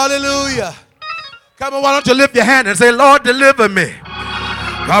 Hallelujah. Come on, why don't you lift your hand and say, Lord, deliver me.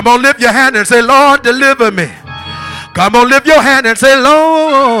 Come on, lift your hand and say, Lord, deliver me. Come on, lift your hand and say,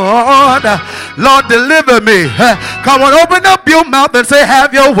 Lord, Lord, deliver me. Come on, open up your mouth and say,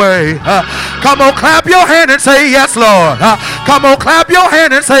 have your way. Come on, clap your hand and say, yes, Lord. Come on, clap your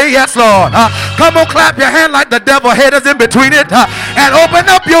hand and say, yes, Lord. Come on, clap your hand like the devil head is in between it. And open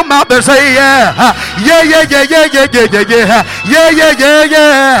up your mouth and say, yeah. Yeah, yeah, yeah, yeah, yeah, yeah, yeah, yeah. Yeah, yeah, yeah,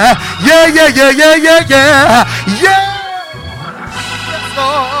 yeah. Yeah, yeah, yeah, yeah, yeah, yeah. Yeah. Yes,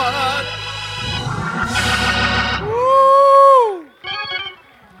 Lord.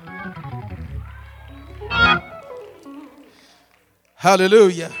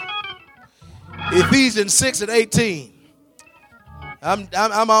 Hallelujah. Ephesians 6:18.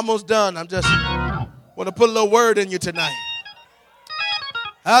 I'm almost done. I'm just want to put a little word in you tonight.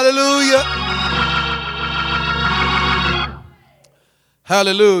 Hallelujah.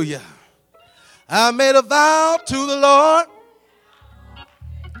 Hallelujah. I made a vow to the Lord.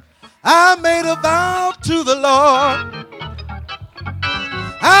 I made a vow to the Lord.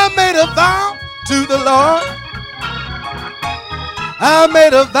 I made a vow to the Lord. I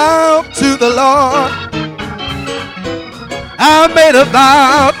made a vow to the Lord. I made a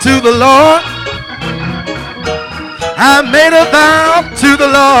vow to the Lord. I made a vow to the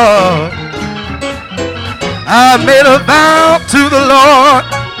Lord. I made a vow to the Lord.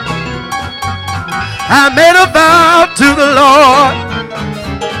 I made a vow to the Lord.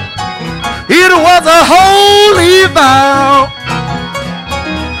 It was a holy vow.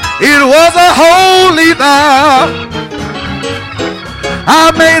 It was a holy vow.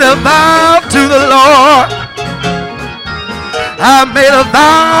 I made a vow to the Lord. I made a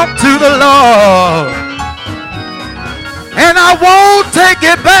vow to the Lord. And I won't take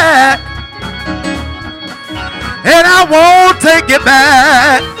it back. And I won't take it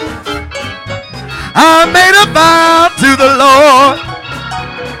back. I made a vow to the Lord.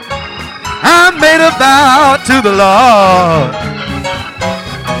 I made a vow to the Lord.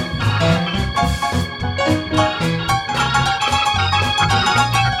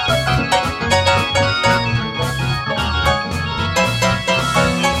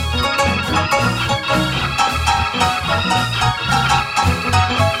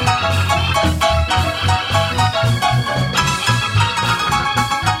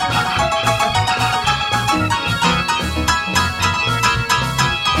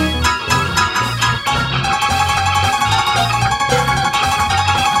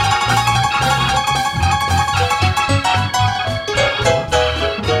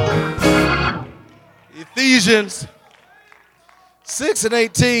 Ephesians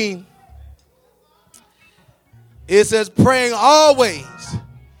 6:18, it says praying always.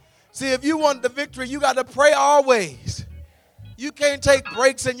 See, if you want the victory, you got to pray always. You can't take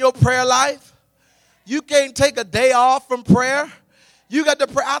breaks in your prayer life. You can't take a day off from prayer. You got to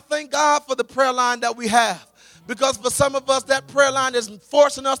pray. I thank God for the prayer line that we have, because for some of us, that prayer line is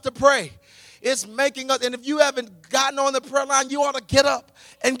forcing us to pray. It's making us, and if you haven't gotten on the prayer line, you ought to get up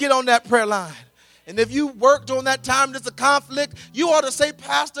and get on that prayer line. And if you work during that time, there's a conflict, you ought to say,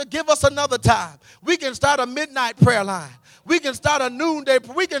 Pastor, give us another time. We can start a midnight prayer line. We can start a noonday.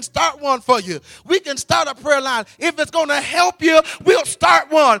 We can start one for you. We can start a prayer line. If it's going to help you, we'll start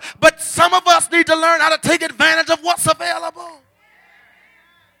one. But some of us need to learn how to take advantage of what's available.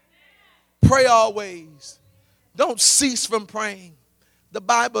 Pray always. Don't cease from praying. The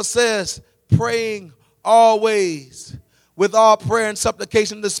Bible says praying always with all prayer and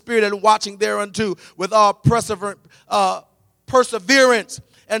supplication in the Spirit and watching thereunto, with all perseverance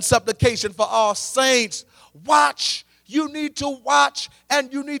and supplication for all saints. Watch. You need to watch,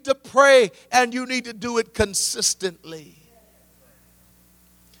 and you need to pray, and you need to do it consistently.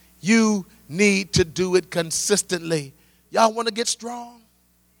 You need to do it consistently. Y'all want to get strong?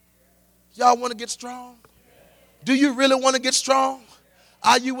 Y'all want to get strong? Do you really want to get strong?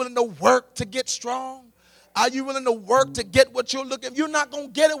 Are you willing to work to get strong? Are you willing to work to get what you're looking for? You're not going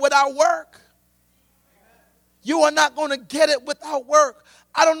to get it without work. You are not going to get it without work.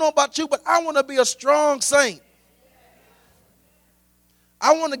 I don't know about you, but I want to be a strong saint.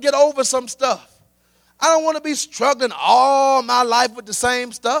 I want to get over some stuff. I don't want to be struggling all my life with the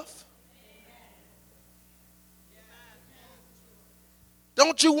same stuff.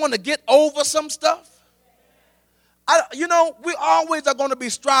 Don't you want to get over some stuff? We always are going to be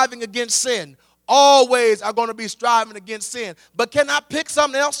striving against sin. Always are going to be striving against sin. But can I pick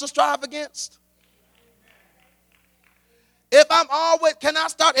something else to strive against? Can I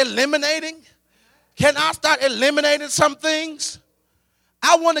start eliminating? Can I start eliminating some things?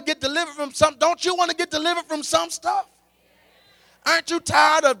 I want to get delivered from some. Don't you want to get delivered from some stuff? Aren't you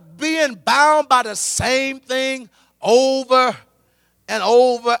tired of being bound by the same thing over and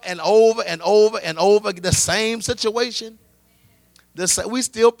over and over and over and over, the same situation? We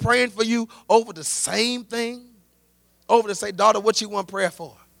still praying for you over the same thing? Over to say, daughter, what you want prayer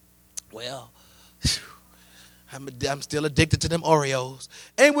for? Well, I'm still addicted to them Oreos.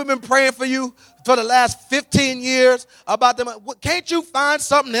 Ain't we been praying for you for the last 15 years about them? Can't you find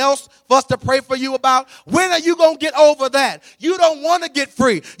something else for us to pray for you about? When are you going to get over that? You don't want to get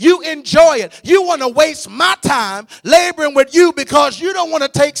free. You enjoy it. You want to waste my time laboring with you because you don't want to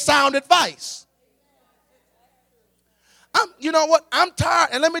take sound advice. You know what? I'm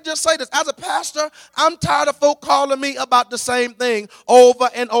tired. And let me just say this. As a pastor, I'm tired of folk calling me about the same thing over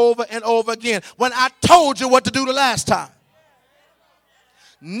and over and over again when I told you what to do the last time.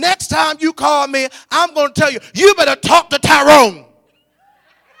 Next time you call me, I'm going to tell you, you better talk to Tyrone.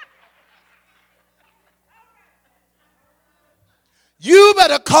 You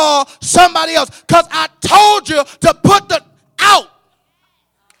better call somebody else because I told you to put the out.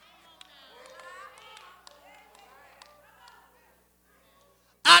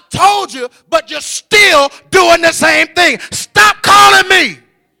 I told you, but you're still doing the same thing. Stop calling me.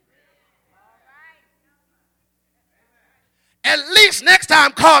 At least next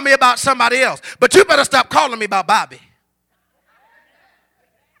time call me about somebody else. But you better stop calling me about Bobby.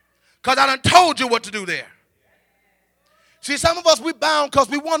 Because I done told you what to do there. See, some of us, we bound because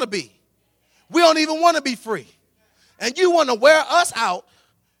we want to be. We don't even want to be free. And you want to wear us out.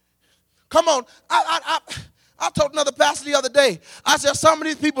 Come on. I told another pastor the other day, I said, some of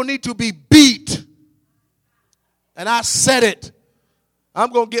these people need to be beat. And I said it.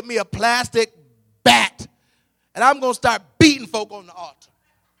 I'm going to get me a plastic bat. And I'm going to start beating folk on the altar.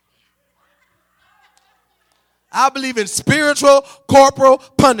 I believe in spiritual, corporal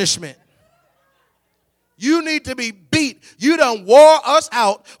punishment. You need to be beat. You done wore us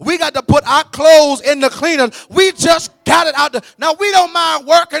out. We got to put our clothes in the cleaners. We just got it out. Now, we don't mind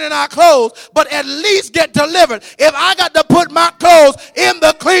working in our clothes, but at least get delivered. If I got to put my clothes in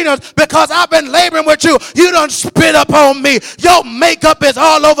the cleaners because I've been laboring with you, you done spit up on me. Your makeup is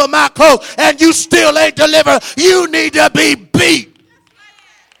all over my clothes, and you still ain't delivered. You need to be beat.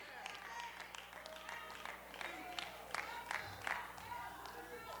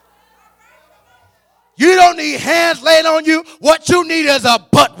 You don't need hands laid on you. What you need is a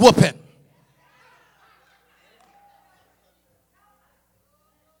butt whooping.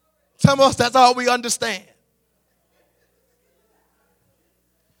 Some of us, that's all we understand.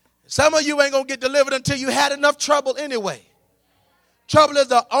 Some of you ain't going to get delivered until you had enough trouble anyway. Trouble is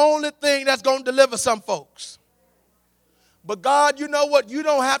the only thing that's going to deliver some folks. But God, you know what? You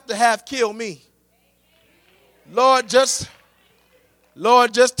don't have to have killed me. Lord, just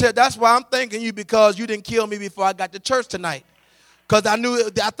tell. That's why I'm thanking you, because you didn't kill me before I got to church tonight. Because I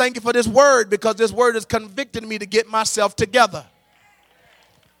thank you for this word, because this word is convicting me to get myself together.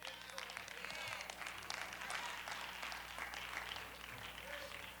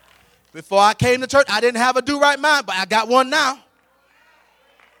 Before I came to church, I didn't have a do-right mind, but I got one now.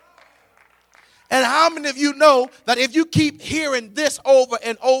 And how many of you know that if you keep hearing this over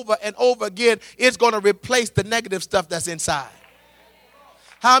and over and over again, it's going to replace the negative stuff that's inside?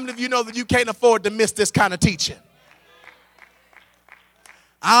 How many of you know that you can't afford to miss this kind of teaching?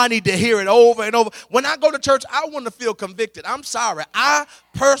 I need to hear it over and over. When I go to church, I want to feel convicted. I'm sorry. I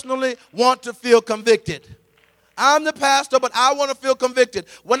personally want to feel convicted. I'm the pastor, but I want to feel convicted.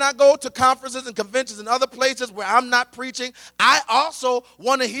 When I go to conferences and conventions and other places where I'm not preaching, I also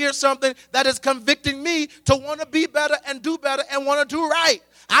want to hear something that is convicting me to want to be better and do better and want to do right.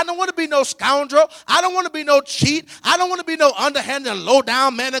 I don't want to be no scoundrel. I don't want to be no cheat. I don't want to be no underhanded and low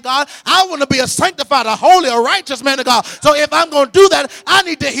down man of God. I want to be a sanctified, a holy, a righteous man of God. So if I'm going to do that, I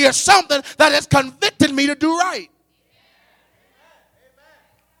need to hear something that is convicting me to do right.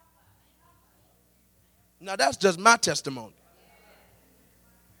 Now, that's just my testimony.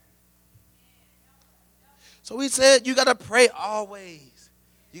 So he said, you got to pray always.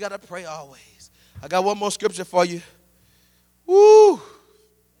 You got to pray always. I got one more scripture for you. Woo!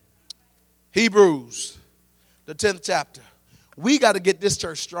 Hebrews, the 10th chapter. We got to get this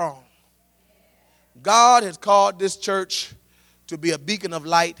church strong. God has called this church to be a beacon of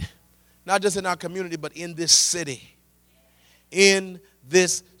light, not just in our community, but in this city. In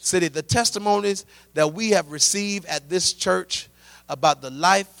this city. The testimonies that we have received at this church about the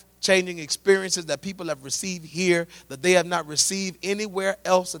life-changing experiences that people have received here that they have not received anywhere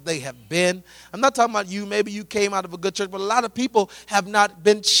else that they have been. I'm not talking about you. Maybe you came out of a good church, but a lot of people have not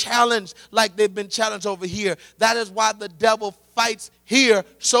been challenged like they've been challenged over here. That is why the devil fights here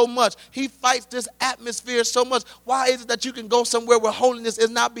so much. He fights this atmosphere so much. Why is it that you can go somewhere where holiness is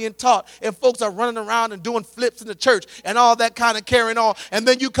not being taught and folks are running around and doing flips in the church and all that kind of carrying on, and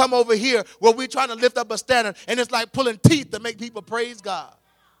then you come over here where we're trying to lift up a standard and it's like pulling teeth to make people praise God?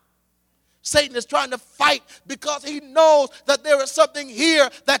 Satan is trying to fight because he knows that there is something here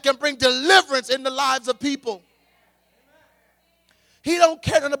that can bring deliverance in the lives of people. He don't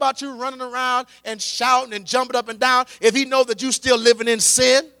care nothing about you running around and shouting and jumping up and down if he knows that you're still living in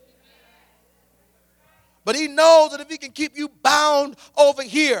sin. But he knows that if he can keep you bound over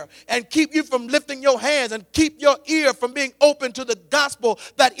here and keep you from lifting your hands and keep your ear from being open to the gospel,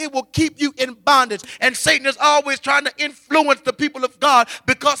 that it will keep you in bondage. And Satan is always trying to influence the people of God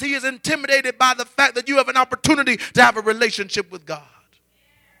because he is intimidated by the fact that you have an opportunity to have a relationship with God.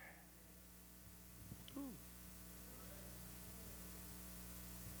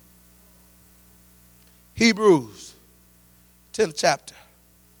 Hebrews, 10th chapter.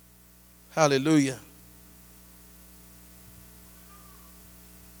 Hallelujah.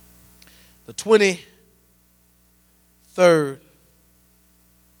 The 23rd.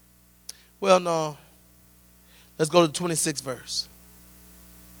 Well, no. Let's go to the 26th verse.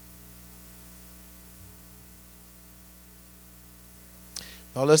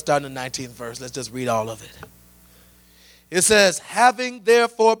 No, let's start in the 19th verse. Let's just read all of it. It says, having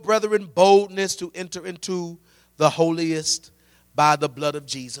therefore, brethren, boldness to enter into the holiest by the blood of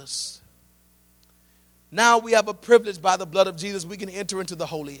Jesus. Now we have a privilege by the blood of Jesus. We can enter into the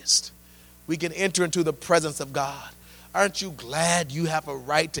holiest. We can enter into the presence of God. Aren't you glad you have a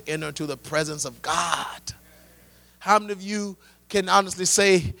right to enter into the presence of God? How many of you can honestly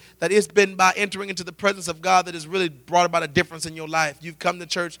say that it's been by entering into the presence of God that has really brought about a difference in your life? You've come to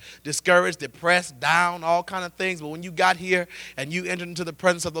church discouraged, depressed, down, all kind of things. But when you got here and you entered into the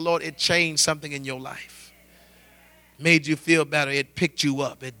presence of the Lord, it changed something in your life. Made you feel better. It picked you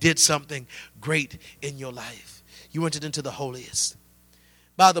up. It did something great in your life. You entered into the holiest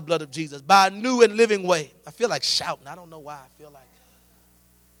by the blood of Jesus, by a new and living way. I feel like shouting. I don't know why I feel like.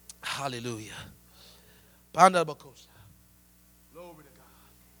 Hallelujah.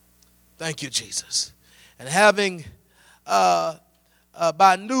 Thank you, Jesus. And having by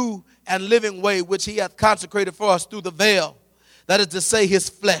a new and living way, which he hath consecrated for us through the veil, that is to say, his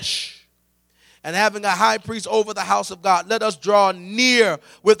flesh. And having a high priest over the house of God, let us draw near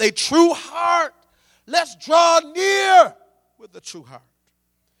with a true heart. Let's draw near with a true heart,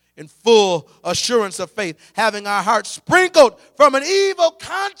 in full assurance of faith, having our hearts sprinkled from an evil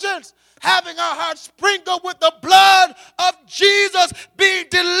conscience, having our hearts sprinkled with the blood of Jesus, being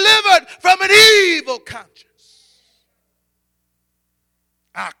delivered from an evil conscience.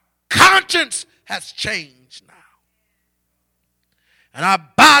 Our conscience has changed now. And our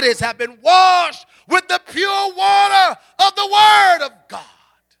bodies have been washed with the pure water of the Word of God.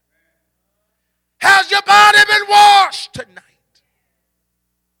 Has your body been washed tonight?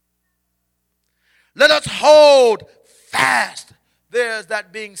 Let us hold fast. There's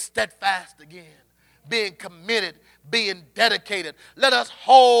that being steadfast again, being committed, being dedicated. Let us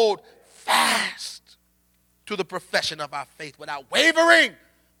hold fast to the profession of our faith without wavering.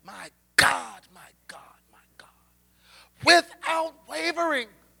 My God, my God, my God. Without wavering.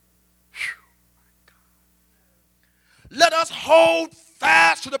 Whew, my God. Let us hold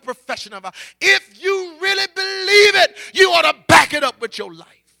fast to the profession of our faith. If you really believe it, you ought to back it up with your life.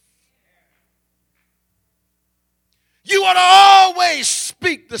 You ought to always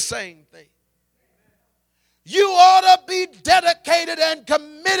speak the same thing. You ought to be dedicated and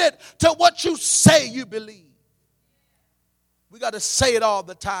committed to what you say you believe. We got to say it all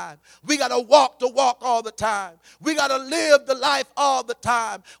the time. We got to walk the walk all the time. We got to live the life all the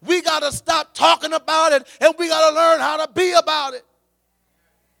time. We got to stop talking about it, and we got to learn how to be about it.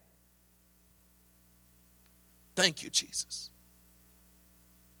 Thank you, Jesus.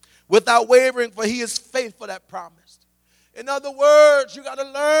 Without wavering, for he is faithful that promised. In other words, you got to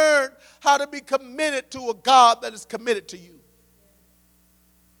learn how to be committed to a God that is committed to you.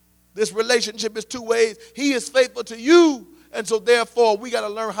 This relationship is two ways. He is faithful to you, and so therefore we got to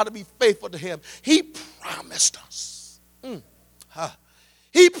learn how to be faithful to him. He promised us.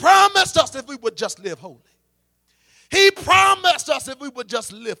 He promised us if we would just live holy. He promised us if we would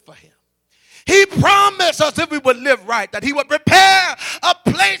just live for him. He promised us if we would live right, that he would prepare a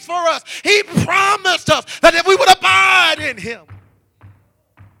place for us. He promised us that if we would abide in him,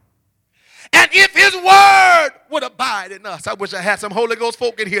 and if his word would abide in us. I wish I had some Holy Ghost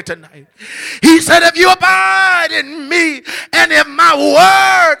folk in here tonight. He said, if you abide in me, and if my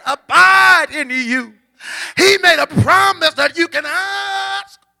word abide in you, he made a promise that you can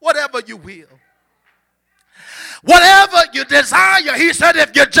ask whatever you will. Whatever you desire, he said,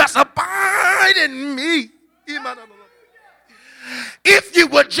 if you just abide in me. If you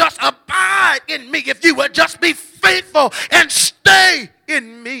would just abide in me, if you would just be faithful and stay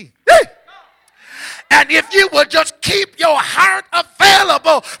in me. And if you would just keep your heart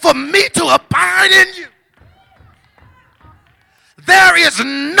available for me to abide in you. There is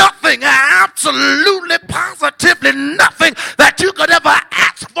nothing, absolutely, positively nothing that you could ever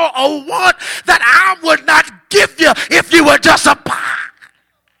ask for or want that I would not give you if you would just abide.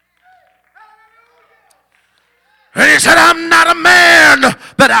 And he said, I'm not a man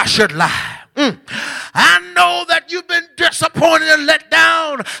that I should lie. I know that you've been disappointed and let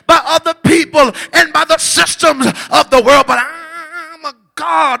down by other people and by the systems of the world, but I'm a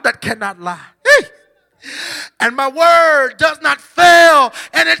God that cannot lie. And my word does not fail,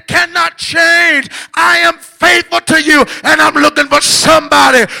 and it cannot change. I am faithful to you, and I'm looking for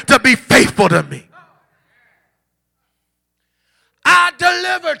somebody to be faithful to me. I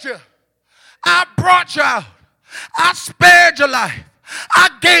delivered you. I brought you out. I spared your life. I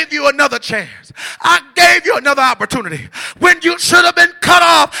gave you another chance. I gave you another opportunity. When you should have been cut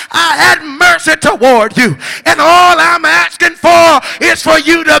off, I had mercy toward you. And all I'm asking for is for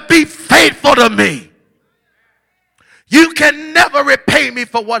you to be faithful to me. You can never repay me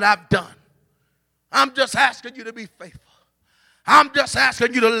for what I've done. I'm just asking you to be faithful. I'm just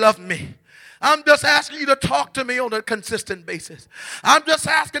asking you to love me. I'm just asking you to talk to me on a consistent basis. I'm just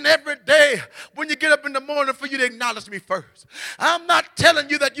asking every day when you get up in the morning for you to acknowledge me first. I'm not telling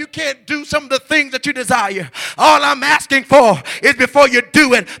you that you can't do some of the things that you desire. All I'm asking for is before you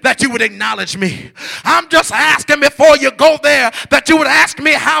do it that you would acknowledge me. I'm just asking before you go there that you would ask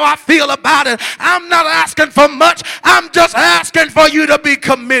me how I feel about it. I'm not asking for much. I'm just asking for you to be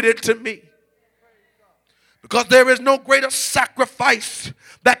committed to me. Because there is no greater sacrifice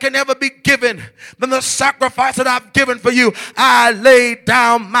that can ever be given than the sacrifice that I've given for you. I laid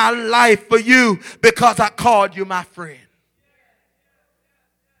down my life for you because I called you my friend.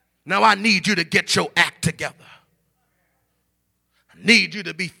 Now I need you to get your act together. I need you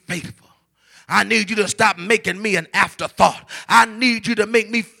to be faithful. I need you to stop making me an afterthought. I need you to make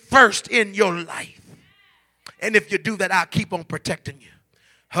me first in your life. And if you do that, I'll keep on protecting you.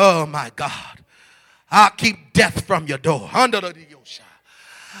 Oh my God. I'll keep death from your door.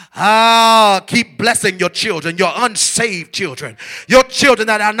 I'll keep blessing your children, your unsaved children, your children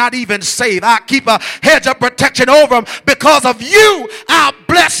that are not even saved. I'll keep a hedge of protection over them because of you. I'll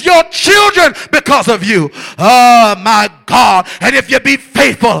bless your children because of you. Oh my God. And if you be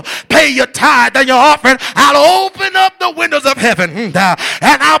faithful, pay your tithe and your offering, I'll open up the windows of heaven and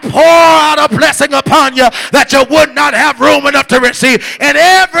I'll pour out a blessing upon you that you would not have room enough to receive. And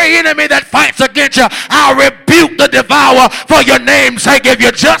every enemy that fights against you, I'll rebuke the devourer for your name's sake if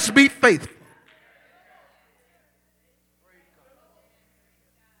you just be faithful.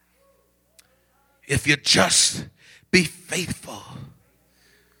 If you just be faithful.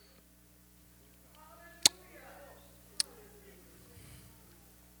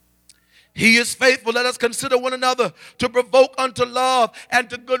 He is faithful. Let us consider one another to provoke unto love and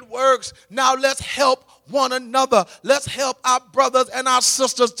to good works. Now let's help one another. Let's help our brothers and our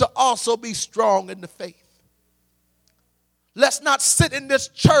sisters to also be strong in the faith. Let's not sit in this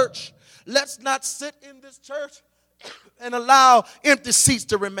church. Let's not sit in this church and allow empty seats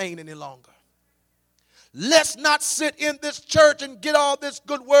to remain any longer. Let's not sit in this church and get all this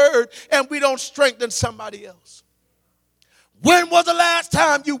good word and we don't strengthen somebody else. When was the last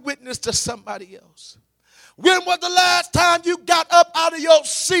time you witnessed to somebody else? When was the last time you got up out of your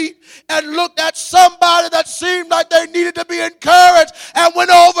seat and looked at somebody that seemed like they needed to be encouraged and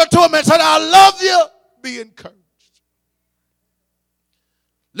went over to them and said, I love you, be encouraged.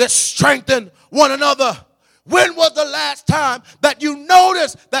 Let's strengthen one another. When was the last time that you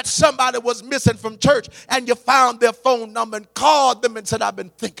noticed that somebody was missing from church and you found their phone number and called them and said, I've been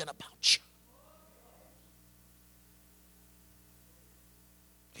thinking about you?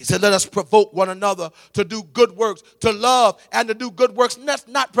 He said, let us provoke one another to do good works, to love and to do good works. Let's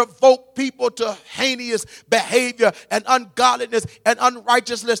not provoke people to heinous behavior and ungodliness and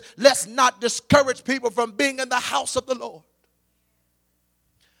unrighteousness. Let's not discourage people from being in the house of the Lord.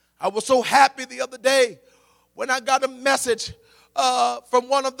 I was so happy the other day when I got a message from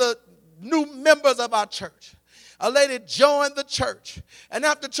one of the new members of our church. A lady joined the church, and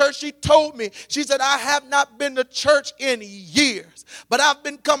after church she told me, she said, I have not been to church in years, but I've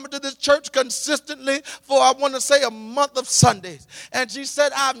been coming to this church consistently for, I want to say, a month of Sundays. And she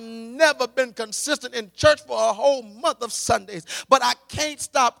said, I've never been consistent in church for a whole month of Sundays, but I can't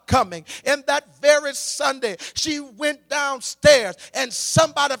stop coming. And that very Sunday, she went downstairs, and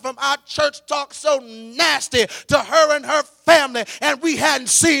somebody from our church talked so nasty to her and her family, and we hadn't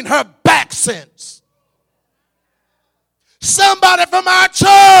seen her back since. Somebody from our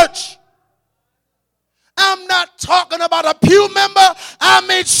church. I'm not talking about a pew member. I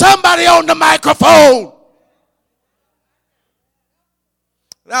mean somebody on the microphone.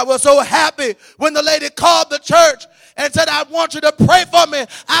 And I was so happy when the lady called the church and said, I want you to pray for me.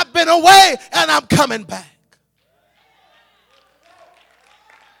 I've been away and I'm coming back.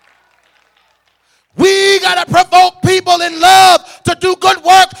 We got to provoke people in love to do good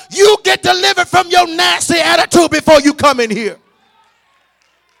work. You get delivered from your nasty attitude before you come in here.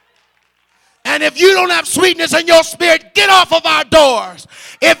 And if you don't have sweetness in your spirit, get off of our doors.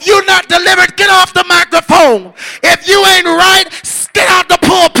 If you're not delivered, get off the microphone. If you ain't right, get out the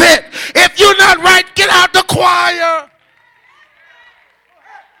pulpit. If you're not right, get out the choir.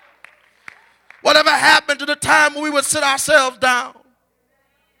 Whatever happened to the time when we would sit ourselves down?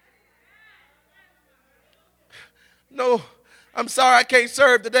 No, I'm sorry I can't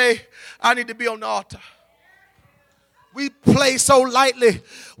serve today. I need to be on the altar. We play so lightly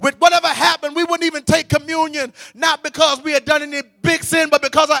with whatever happened. We wouldn't even take communion, not because we had done any big sin, but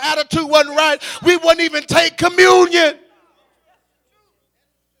because our attitude wasn't right. We wouldn't even take communion.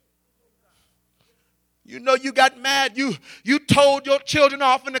 You know, you got mad. You told your children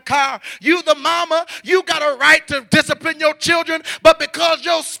off in the car. You, the mama, you got a right to discipline your children. But because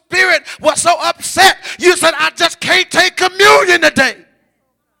your spirit was so upset, you said, I just can't take communion today.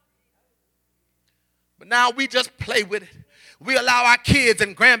 But now we just play with it. We allow our kids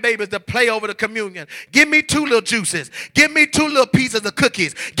and grandbabies to play over the communion. Give me 2 little juices. Give me 2 little pieces of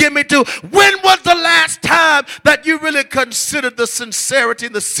cookies. Give me 2. When was the last time that you really considered the sincerity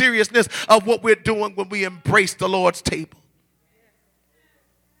and the seriousness of what we're doing when we embrace the Lord's table?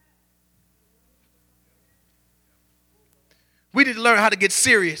 We need to learn how to get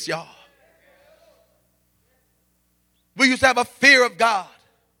serious, y'all. We used to have a fear of God.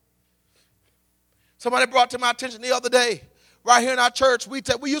 Somebody brought to my attention the other day, right here in our church, we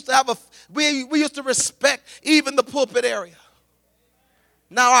used to respect even the pulpit area.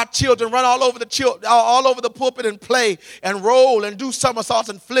 Now our children run all over the pulpit and play and roll and do somersaults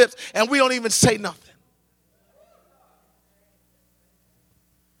and flips, and we don't even say nothing.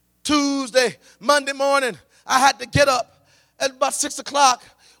 Monday morning, I had to get up at about 6 o'clock.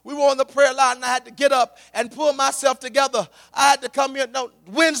 We were on the prayer line, and I had to get up and pull myself together. I had to come here. No,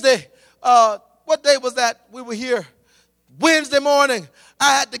 Wednesday. What day was that? We were here. Wednesday morning,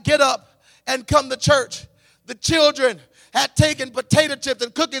 I had to get up and come to church. The children had taken potato chips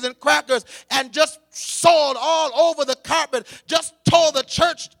and cookies and crackers and just soiled all over the carpet, just tore the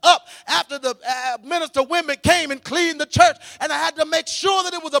church up after the minister women came and cleaned the church. And I had to make sure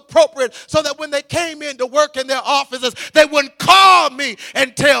that it was appropriate so that when they came in to work in their offices, they wouldn't call me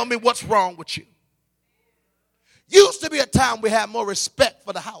and tell me what's wrong with you. Used to be a time we had more respect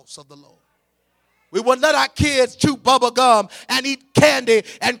for the house of the Lord. We wouldn't let our kids chew bubble gum and eat candy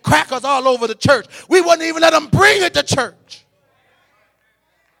and crackers all over the church. We wouldn't even let them bring it to church.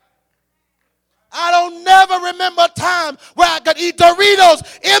 I don't never remember a time where I could eat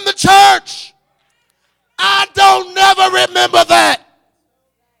Doritos in the church. I don't never remember that.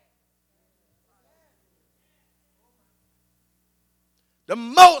 The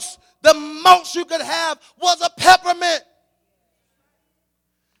most you could have was a peppermint.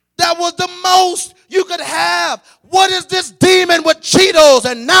 That was the most you could have. What is this demon with Cheetos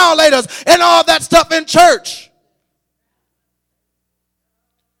and Now Laters and all that stuff in church?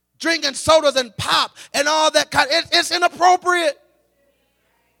 drinking sodas and pop and all that kind. It's inappropriate.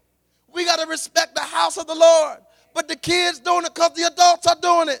 We got to respect the house of the Lord. But the kids doing it because the adults are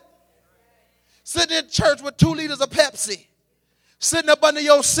doing it. Sitting in church with 2 liters of Pepsi. Sitting up under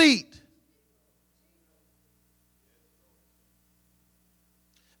your seat.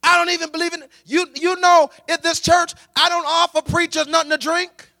 I don't even believe in it. You know, at this church, I don't offer preachers nothing to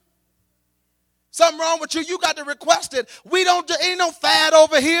drink. Something wrong with you, you got to request it. Ain't no fad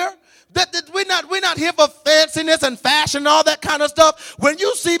over here. We're not here for fanciness and fashion and all that kind of stuff. When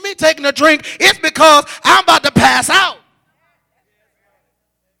you see me taking a drink, it's because I'm about to pass out.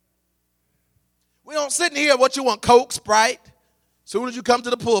 We don't sit in here, what you want, Coke, Sprite? Soon as you come to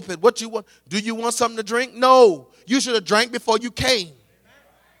the pulpit, what you want? Do you want something to drink? No. You should have drank before you came.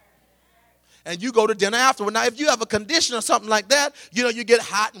 And you go to dinner afterward. Now, if you have a condition or something like that, you get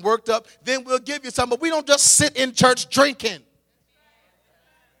hot and worked up, then we'll give you some. But we don't just sit in church drinking.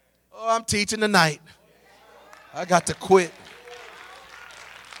 Oh, I'm teaching tonight. I got to quit.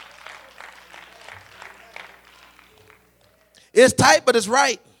 It's tight, but it's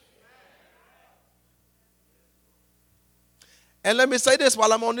right. And let me say this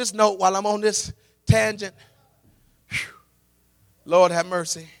while I'm on this note, while I'm on this tangent. Whew. Lord have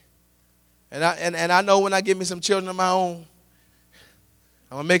mercy. And I know when I get me some children of my own,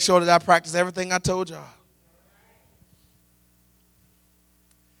 I'm going to make sure that I practice everything I told y'all.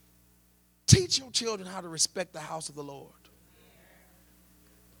 Teach your children how to respect the house of the Lord.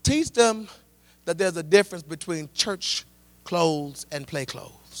 Teach them that there's a difference between church clothes and play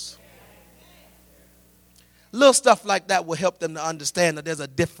clothes. Little stuff like that will help them to understand that there's a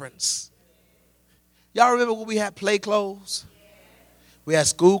difference. Y'all remember when we had play clothes? We had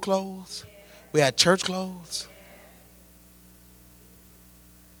school clothes. We had church clothes.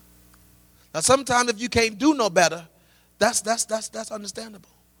 Now, sometimes if you can't do no better, that's understandable.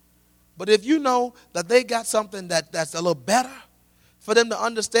 But if you know that they got something that's a little better, for them to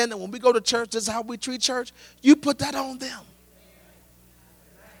understand that when we go to church, this is how we treat church, you put that on them.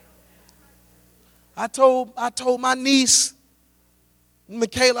 I told my niece,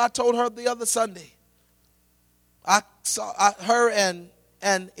 Michaela, I told her the other Sunday. I saw her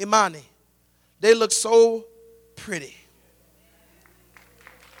and Imani. They look so pretty.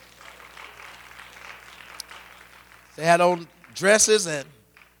 They had on dresses and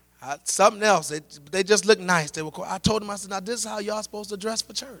something else. They just looked nice. I told them, I said, now this is how y'all supposed to dress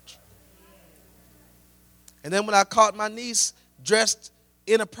for church. And then when I caught my niece dressed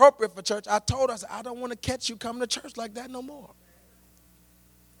inappropriate for church, I told her, I said, I don't want to catch you coming to church like that no more.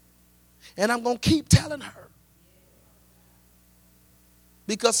 And I'm going to keep telling her.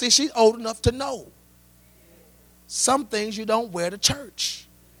 Because, see, she's old enough to know. Some things you don't wear to church.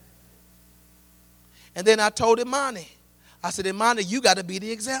 And then I told Imani. I said, Imani, you got to be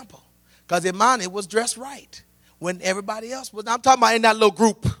the example. Because Imani was dressed right when everybody else was. I'm talking about in that little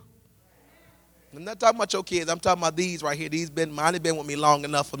group. I'm not talking about your kids. I'm talking about these right here. Imani been with me long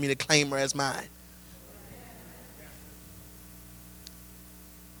enough for me to claim her as mine.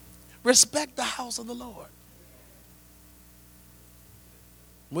 Respect the house of the Lord.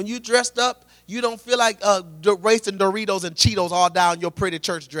 When you dressed up, you don't feel like racing Doritos and Cheetos all down your pretty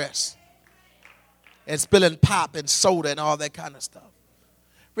church dress. And spilling pop and soda and all that kind of stuff.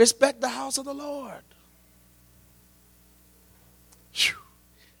 Respect the house of the Lord. Whew.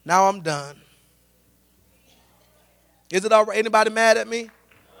 Now I'm done. Is it all right? Anybody mad at me?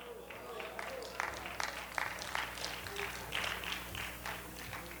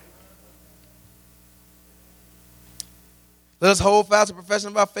 Let us hold fast the profession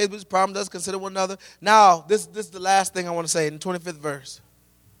of our faith, which promised us, consider one another. Now, this is the last thing I want to say in the 25th verse.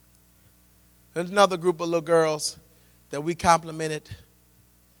 There's another group of little girls that we complimented.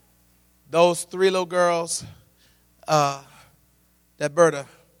 Those 3 little girls that Berta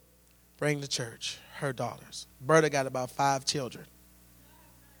bring to church, her daughters. Berta got about 5 children.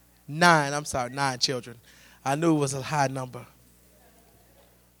 9 children. I knew it was a high number.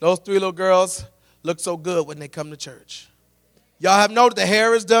 Those 3 little girls look so good when they come to church. Y'all have noted the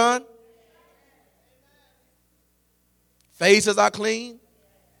hair is done. Faces are clean.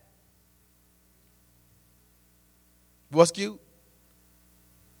 What's cute?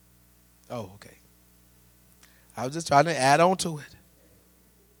 Oh, okay. I was just trying to add on to it.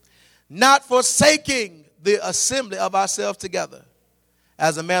 Not forsaking the assembly of ourselves together,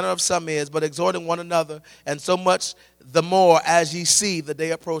 as the manner of some is, but exhorting one another, and so much the more as ye see the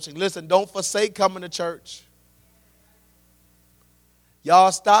day approaching. Listen, don't forsake coming to church.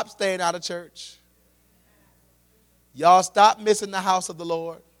 Y'all stop staying out of church. Y'all stop missing the house of the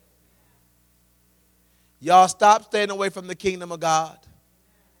Lord. Y'all stop staying away from the kingdom of God.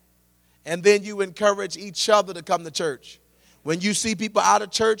 And then you encourage each other to come to church. When you see people out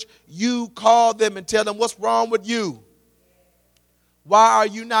of church, you call them and tell them, what's wrong with you? Why are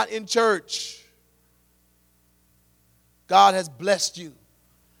you not in church? God has blessed you.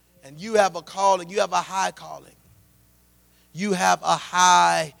 And you have a calling. You have a high calling. You have a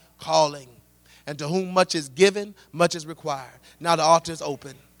high calling. And to whom much is given, much is required. Now the altar is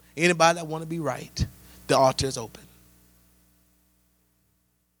open. Anybody that want to be right, the altar is open.